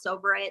glass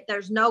over it.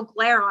 There's no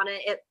glare on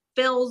it. It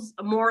feels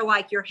more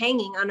like you're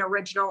hanging an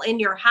original in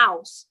your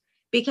house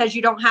because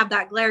you don't have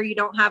that glare. You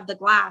don't have the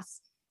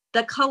glass.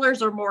 The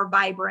colors are more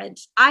vibrant.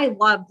 I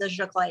love the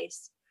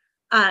giclées.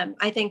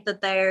 I think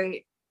that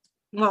they're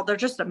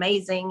just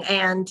amazing.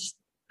 And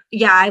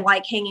I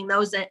like hanging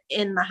those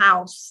in the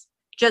house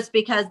just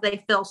because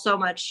they feel so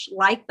much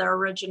like the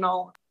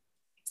original.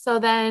 So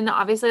then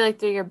obviously, like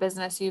through your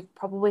business, you've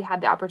probably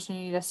had the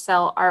opportunity to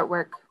sell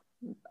artwork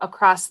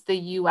across the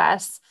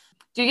US.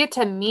 Do you get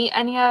to meet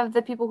any of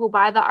the people who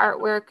buy the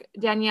artwork,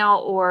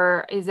 Danielle,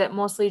 or is it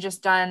mostly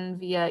just done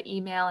via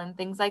email and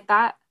things like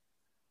that?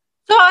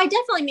 So I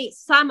definitely meet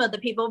some of the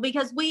people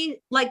because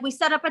we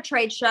set up a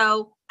trade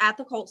show at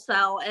the Colt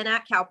Cell and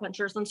at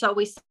Cowpunchers. And so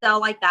we sell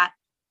like that.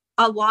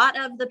 A lot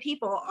of the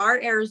people are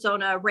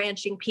Arizona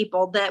ranching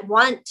people that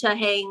want to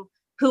hang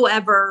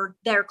whoever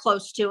they're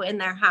close to in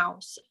their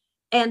house.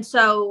 And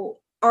so,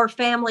 or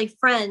family,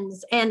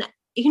 friends. And,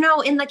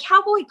 in the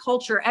cowboy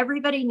culture,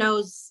 everybody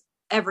knows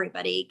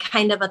everybody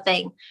kind of a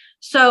thing.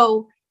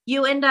 So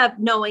you end up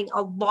knowing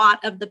a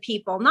lot of the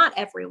people, not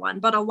everyone,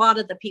 but a lot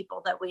of the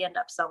people that we end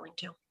up selling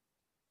to.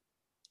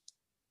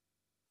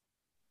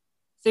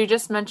 So you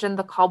just mentioned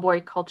the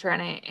cowboy culture,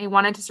 and I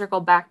wanted to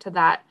circle back to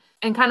that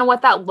and kind of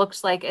what that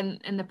looks like in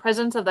the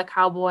presence of the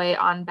cowboy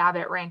on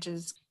Babbitt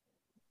ranches.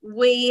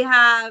 We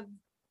have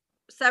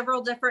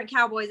several different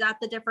cowboys at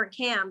the different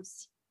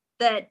camps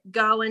that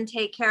go and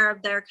take care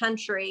of their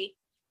country.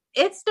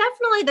 It's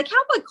definitely, the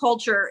cowboy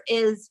culture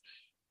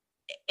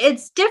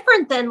it's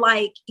different than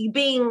like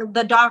being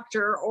the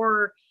doctor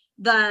or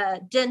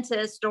the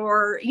dentist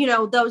or,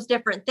 those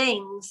different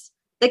things.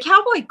 The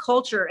cowboy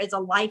culture is a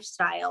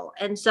lifestyle.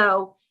 And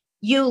so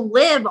you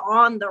live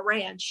on the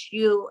ranch.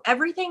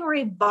 Everything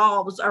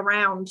revolves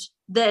around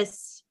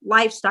this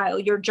lifestyle,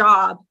 your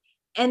job.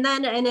 And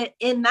then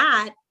in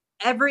that,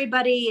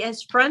 everybody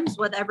is friends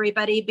with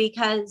everybody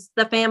because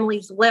the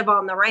families live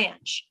on the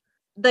ranch.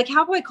 The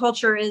cowboy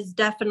culture is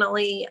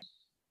definitely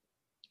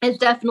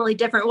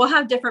different. We'll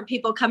have different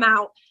people come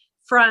out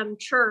from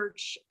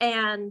church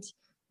and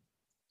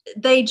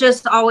they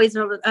just always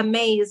are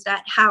amazed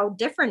at how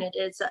different it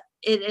is.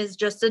 It is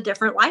just a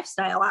different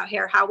lifestyle out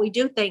here, how we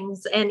do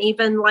things, and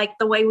even like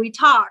the way we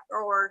talk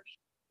or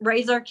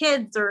raise our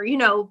kids, or,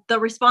 the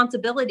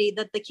responsibility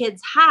that the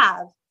kids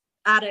have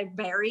at a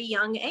very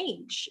young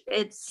age.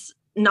 It's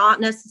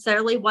not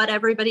necessarily what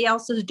everybody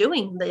else is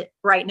doing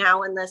right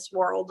now in this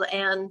world.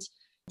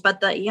 But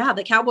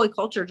the cowboy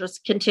culture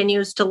just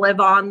continues to live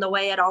on the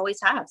way it always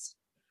has.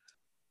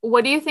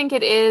 What do you think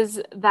it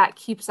is that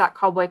keeps that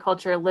cowboy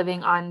culture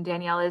living on,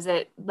 Danielle? Is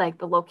it like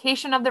the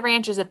location of the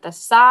ranch? Is it the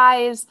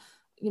size?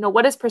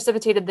 What has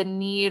precipitated the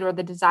need or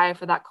the desire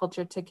for that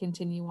culture to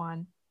continue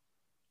on?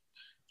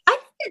 I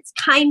think it's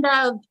kind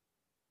of,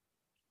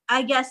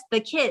 I guess, the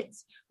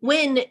kids.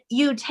 When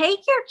you take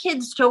your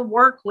kids to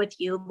work with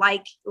you,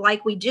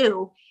 like we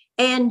do,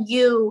 and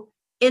you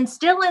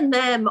instill in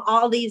them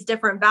all these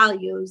different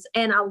values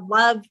and a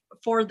love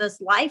for this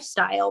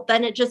lifestyle,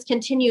 then it just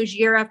continues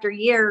year after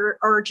year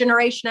or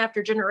generation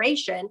after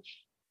generation.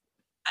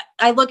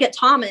 I look at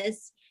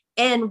Thomas,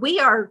 and we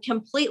are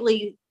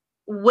completely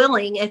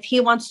willing, if he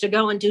wants to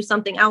go and do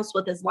something else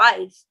with his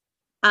life,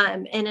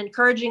 and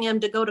encouraging him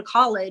to go to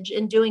college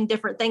and doing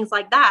different things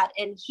like that.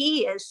 And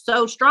he is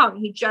so strong.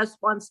 He just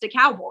wants to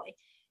cowboy.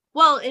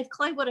 Well, if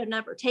Clay would have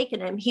never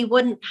taken him, he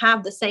wouldn't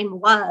have the same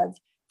love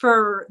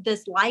for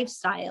this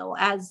lifestyle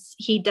as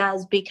he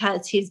does,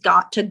 because he's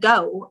got to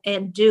go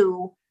and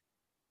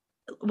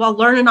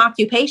learn an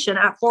occupation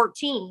at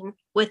 14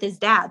 with his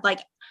dad. Like,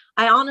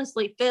 I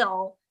honestly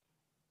feel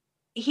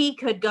we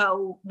could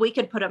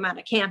put him at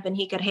a camp and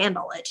he could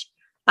handle it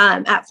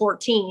at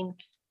 14.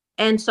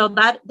 And so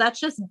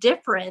that's just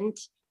different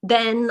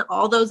than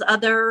all those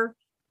other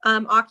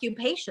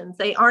occupations.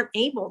 They aren't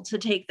able to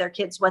take their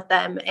kids with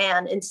them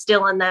and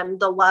instill in them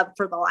the love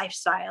for the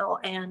lifestyle.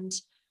 And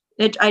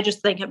I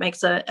just think it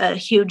makes a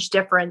huge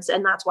difference.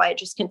 And that's why it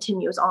just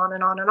continues on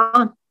and on and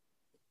on.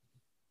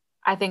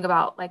 I think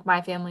about like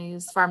my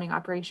family's farming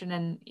operation,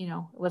 and, it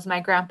was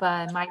my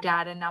grandpa and my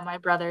dad and now my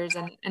brothers,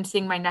 and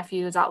seeing my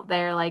nephews out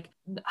there, like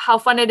how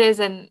fun it is.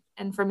 And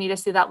for me to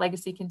see that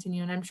legacy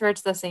continue. And I'm sure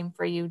it's the same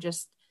for you,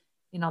 just,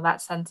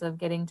 that sense of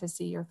getting to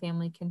see your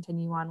family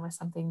continue on with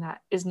something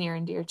that is near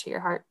and dear to your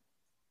heart.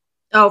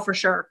 Oh, for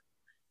sure.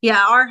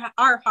 Yeah.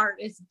 Our heart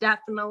is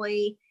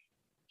definitely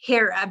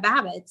here at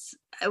Babbitt's,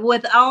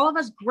 with all of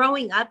us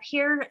growing up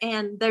here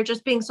and there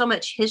just being so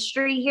much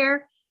history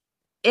here.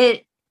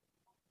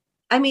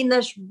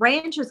 This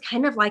ranch is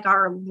kind of like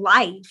our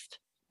life,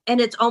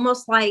 and it's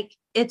almost like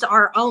it's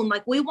our own.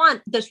 Like, we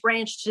want this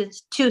ranch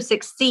to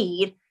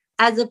succeed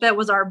as if it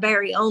was our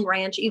very own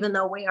ranch, even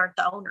though we aren't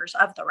the owners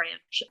of the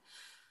ranch.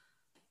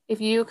 If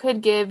you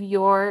could give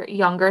your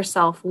younger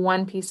self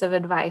one piece of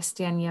advice,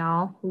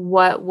 Danielle,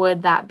 what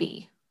would that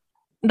be?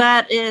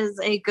 That is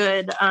a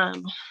good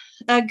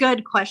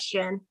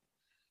question.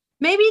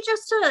 Maybe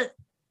just to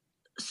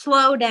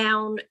slow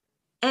down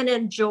and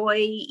enjoy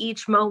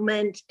each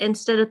moment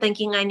instead of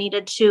thinking I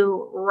needed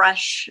to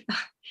rush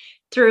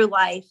through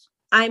life.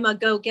 I'm a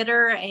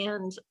go-getter,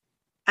 and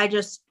I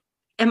just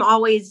am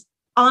always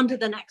on to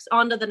the next,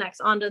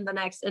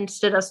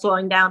 instead of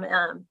slowing down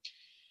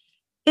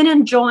and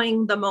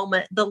enjoying the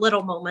moment, the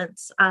little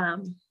moments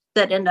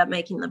that end up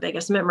making the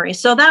biggest memories.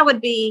 So that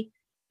would be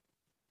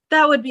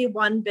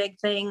one big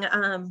thing.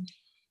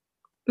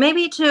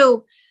 Maybe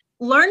to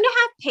learn to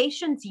have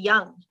patience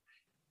young,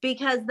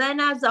 because then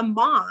as a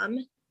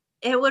mom,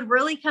 it would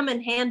really come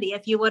in handy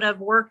if you would have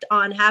worked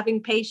on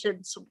having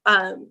patience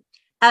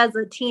as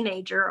a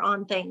teenager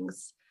on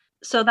things.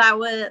 So that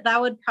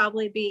would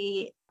probably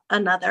be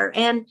another.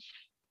 And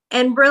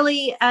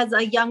really, as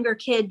a younger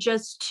kid,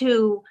 just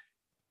to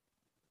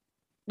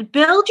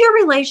build your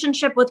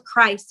relationship with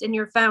Christ and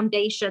your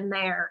foundation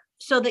there,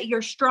 so that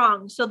you're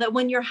strong, so that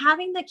when you're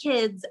having the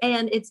kids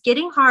and it's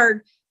getting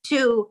hard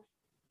to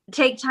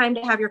take time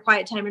to have your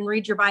quiet time and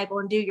read your Bible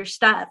and do your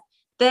stuff,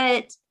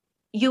 that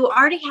you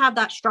already have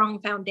that strong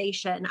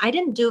foundation. I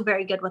didn't do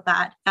very good with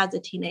that as a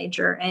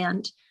teenager,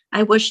 and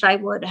I wished I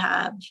would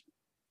have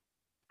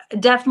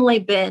definitely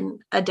been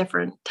a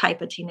different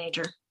type of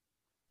teenager.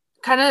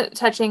 Kind of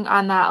touching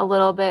on that a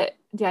little bit,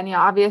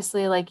 Danielle,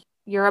 obviously, like,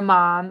 you're a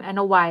mom and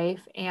a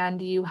wife,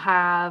 and you're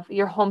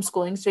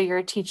homeschooling, so you're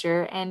a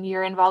teacher, and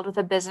you're involved with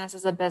a business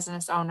as a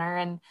business owner,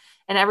 and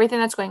everything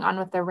that's going on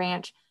with the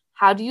ranch.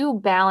 How do you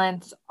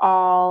balance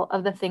all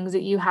of the things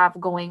that you have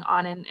going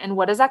on, and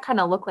what does that kind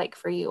of look like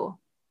for you?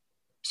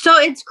 So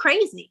it's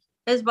crazy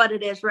is what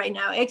it is right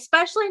now,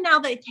 especially now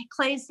that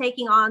Clay's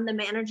taking on the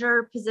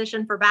manager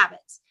position for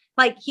Babbitts.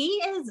 Like, he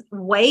is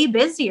way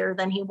busier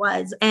than he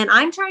was. And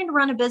I'm trying to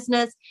run a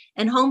business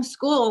and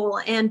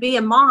homeschool and be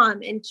a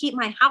mom and keep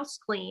my house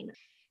clean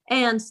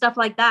and stuff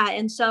like that.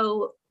 And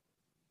so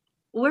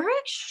we're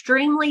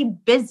extremely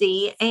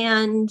busy.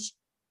 And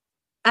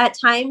at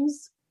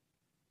times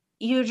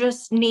you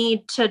just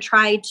need to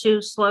try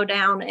to slow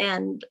down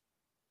and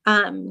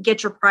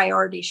get your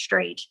priorities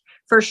straight,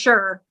 for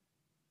sure.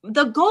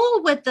 The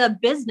goal with the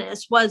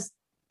business was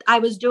I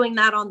was doing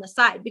that on the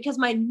side because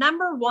my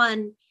number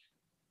one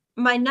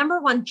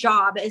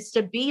job is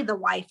to be the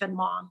wife and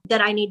mom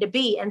that I need to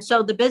be. And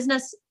so the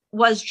business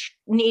was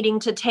needing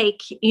to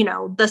take,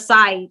 the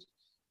side,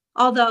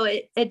 although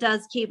it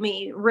does keep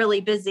me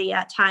really busy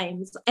at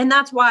times. And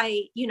that's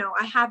why,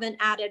 I haven't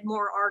added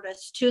more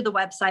artists to the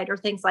website or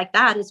things like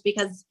that, is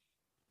because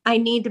I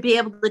need to be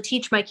able to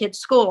teach my kids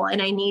school,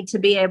 and I need to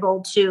be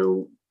able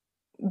to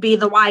be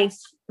the wife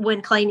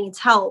when Clay needs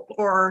help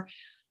or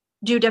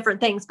do different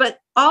things. But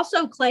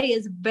also Clay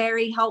is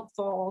very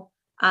helpful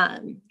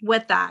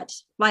with that.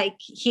 Like,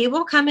 he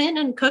will come in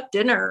and cook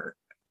dinner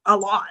a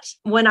lot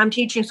when I'm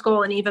teaching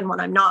school, and even when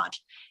I'm not,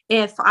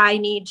 if I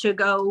need to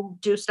go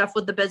do stuff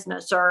with the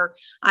business, or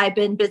I've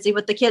been busy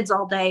with the kids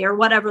all day, or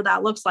whatever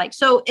that looks like.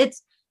 So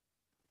it's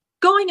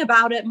going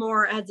about it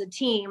more as a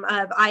team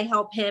of I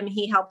help him,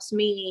 he helps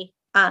me,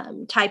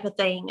 type of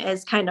thing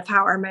is kind of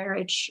how our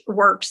marriage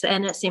works.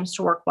 And it seems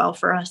to work well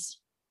for us.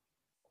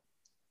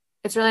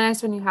 It's really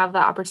nice when you have the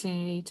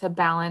opportunity to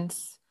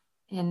balance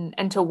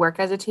and to work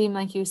as a team,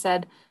 like you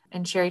said,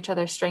 and share each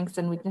other's strengths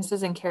and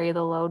weaknesses and carry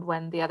the load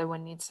when the other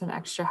one needs some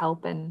extra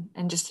help, and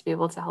just to be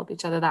able to help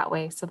each other that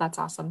way. So that's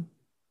awesome.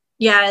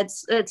 Yeah,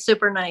 it's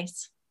super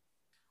nice.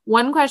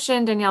 One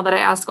question, Danielle, that I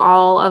ask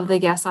all of the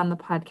guests on the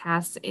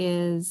podcast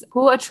is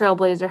who a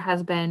trailblazer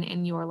has been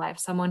in your life,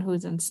 someone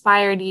who's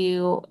inspired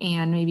you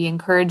and maybe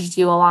encouraged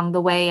you along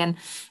the way, and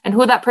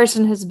who that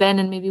person has been,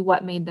 and maybe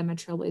what made them a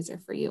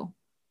trailblazer for you.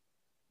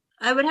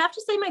 I would have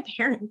to say my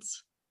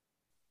parents.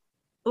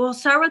 We'll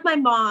start with my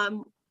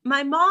mom.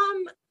 My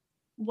mom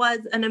was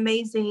an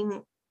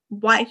amazing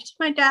wife to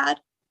my dad.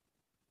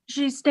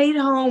 She stayed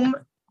home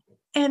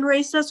and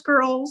raised us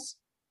girls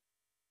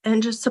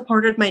and just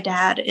supported my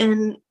dad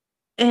in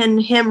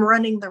him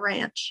running the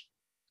ranch.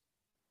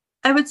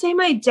 I would say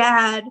my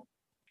dad,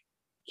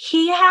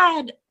 he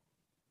had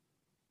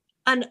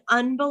an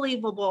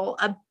unbelievable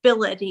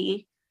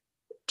ability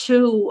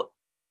to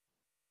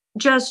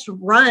just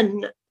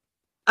run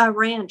a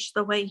ranch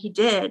the way he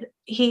did.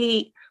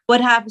 He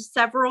would have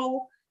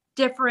several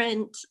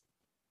different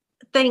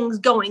things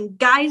going,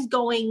 guys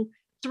going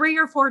 3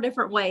 or 4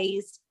 different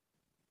ways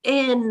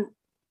in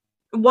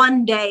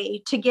one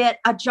day to get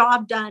a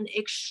job done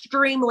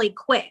extremely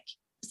quick.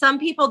 Some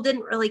people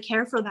didn't really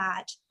care for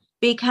that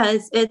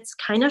because it's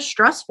kind of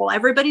stressful.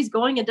 Everybody's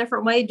going a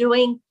different way,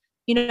 doing,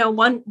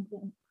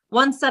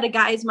 one set of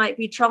guys might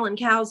be trolling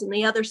cows and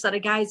the other set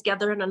of guys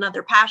gather in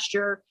another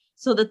pasture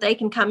so that they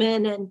can come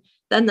in, and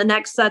then the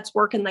next set's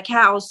working the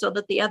cows so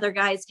that the other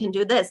guys can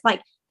do this.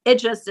 Like, it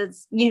just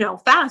is,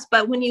 fast.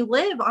 But when you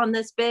live on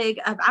this big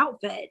of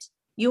outfit,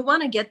 you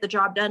want to get the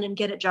job done and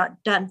get it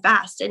done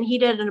fast. And he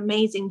did an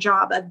amazing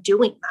job of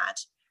doing that.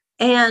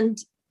 And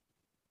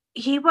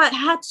he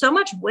had so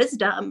much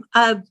wisdom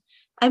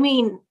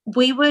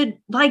we would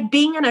like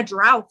being in a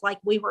drought like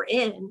we were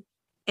in,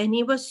 and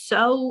he was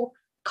so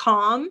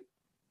calm.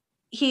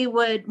 He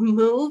would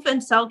move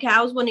and sell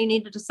cows when he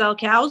needed to sell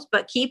cows,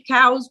 but keep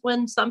cows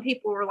when some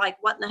people were like,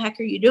 what in the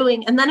heck are you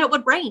doing? And then it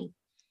would rain,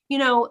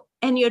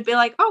 and you'd be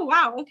like, oh,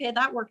 wow, okay,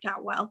 that worked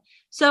out well.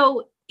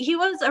 So he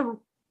was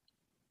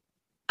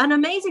an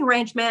amazing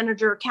ranch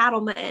manager,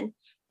 cattleman,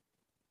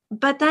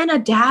 but then a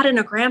dad and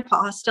a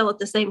grandpa still at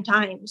the same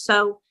time.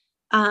 So,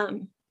 I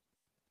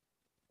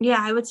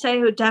would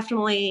say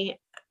definitely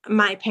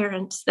my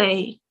parents.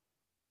 They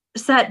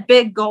set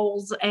big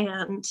goals,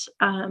 and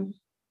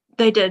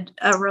they did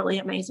a really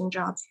amazing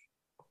job.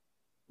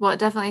 Well, it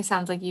definitely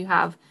sounds like you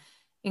have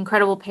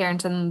incredible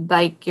parents, and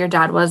like your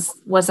dad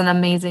was an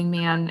amazing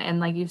man. And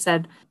like you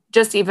said,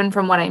 just even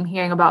from what I'm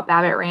hearing about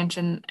Babbitt Ranch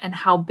and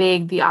how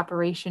big the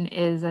operation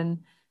is, and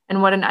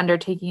what an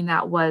undertaking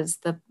that was,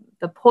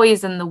 the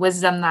poise and the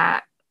wisdom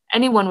that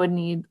anyone would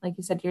need, like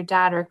you said, your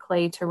dad or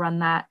Clay to run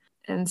that.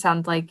 And it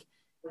sounds like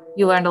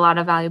you learned a lot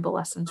of valuable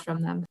lessons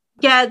from them.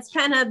 Yeah, it's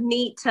kind of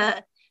neat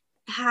to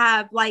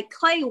have, like,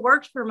 Clay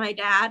worked for my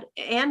dad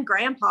and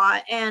grandpa,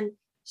 and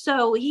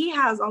so he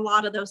has a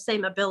lot of those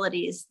same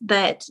abilities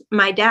that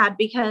my dad,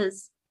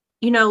 because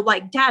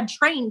like dad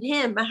trained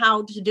him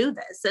how to do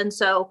this. And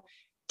so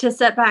to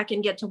sit back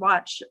and get to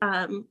watch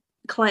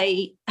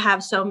Clay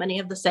have so many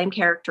of the same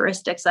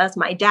characteristics as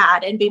my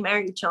dad and be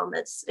married to him,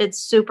 it's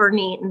super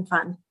neat and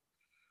fun.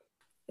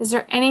 Is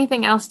there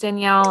anything else,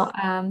 Danielle,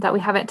 that we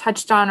haven't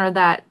touched on or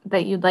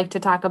that you'd like to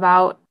talk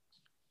about?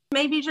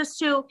 Maybe just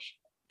to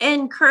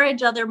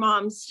encourage other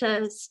moms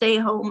to stay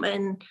home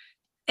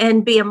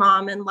and be a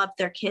mom and love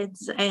their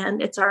kids.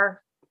 And it's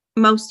our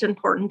most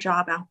important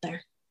job out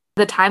there.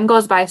 The time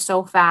goes by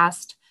so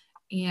fast,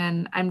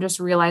 and I'm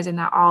just realizing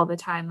that all the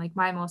time, like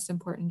my most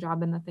important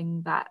job and the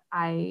thing that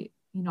I,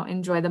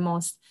 enjoy the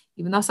most,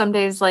 even though some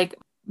days like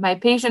my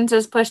patience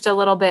is pushed a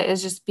little bit,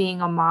 is just being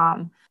a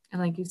mom.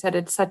 And like you said,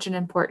 it's such an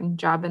important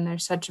job and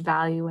there's such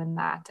value in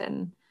that.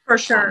 And for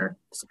sure.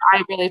 So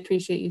I really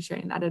appreciate you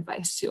sharing that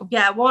advice too.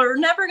 Yeah. Well, we're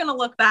never going to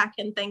look back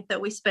and think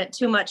that we spent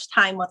too much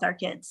time with our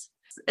kids.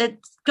 It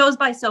goes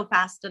by so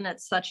fast and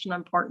it's such an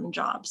important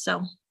job.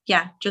 So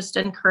yeah, just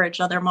encourage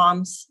other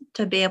moms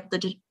to be able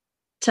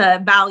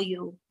to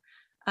value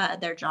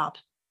their job.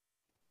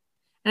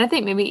 And I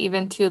think maybe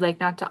even too, like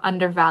not to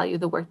undervalue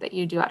the work that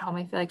you do at home.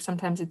 I feel like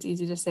sometimes it's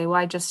easy to say, well,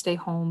 I just stay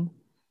home,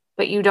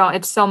 but you don't.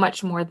 It's so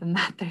much more than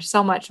that. There's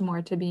so much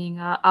more to being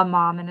a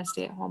mom and a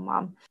stay-at-home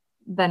mom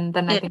than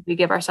I think we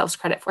give ourselves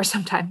credit for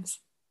sometimes.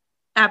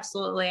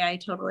 Absolutely. I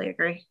totally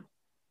agree.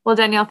 Well,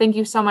 Danielle, thank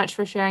you so much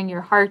for sharing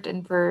your heart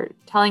and for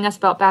telling us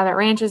about Babbitt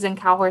Ranches and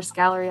Cowhorse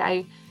Gallery.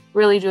 I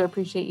really do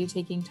appreciate you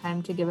taking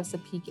time to give us a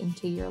peek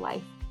into your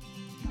life.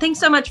 Thanks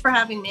so much for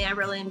having me. I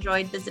really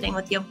enjoyed visiting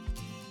with you.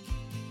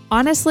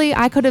 Honestly,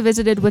 I could have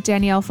visited with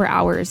Danielle for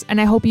hours, and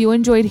I hope you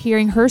enjoyed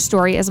hearing her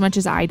story as much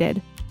as I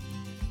did.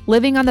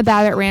 Living on the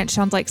Babbitt Ranch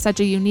sounds like such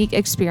a unique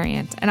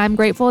experience, and I'm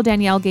grateful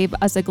Danielle gave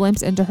us a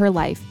glimpse into her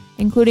life,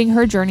 including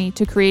her journey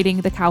to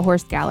creating the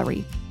Cowhorse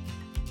Gallery.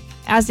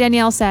 As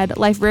Danielle said,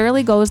 life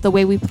rarely goes the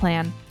way we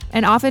plan,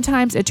 and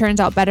oftentimes it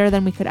turns out better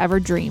than we could ever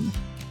dream.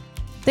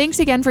 Thanks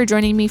again for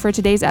joining me for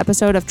today's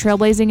episode of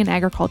Trailblazing in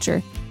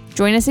Agriculture.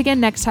 Join us again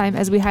next time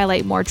as we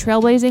highlight more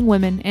trailblazing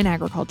women in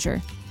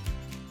agriculture.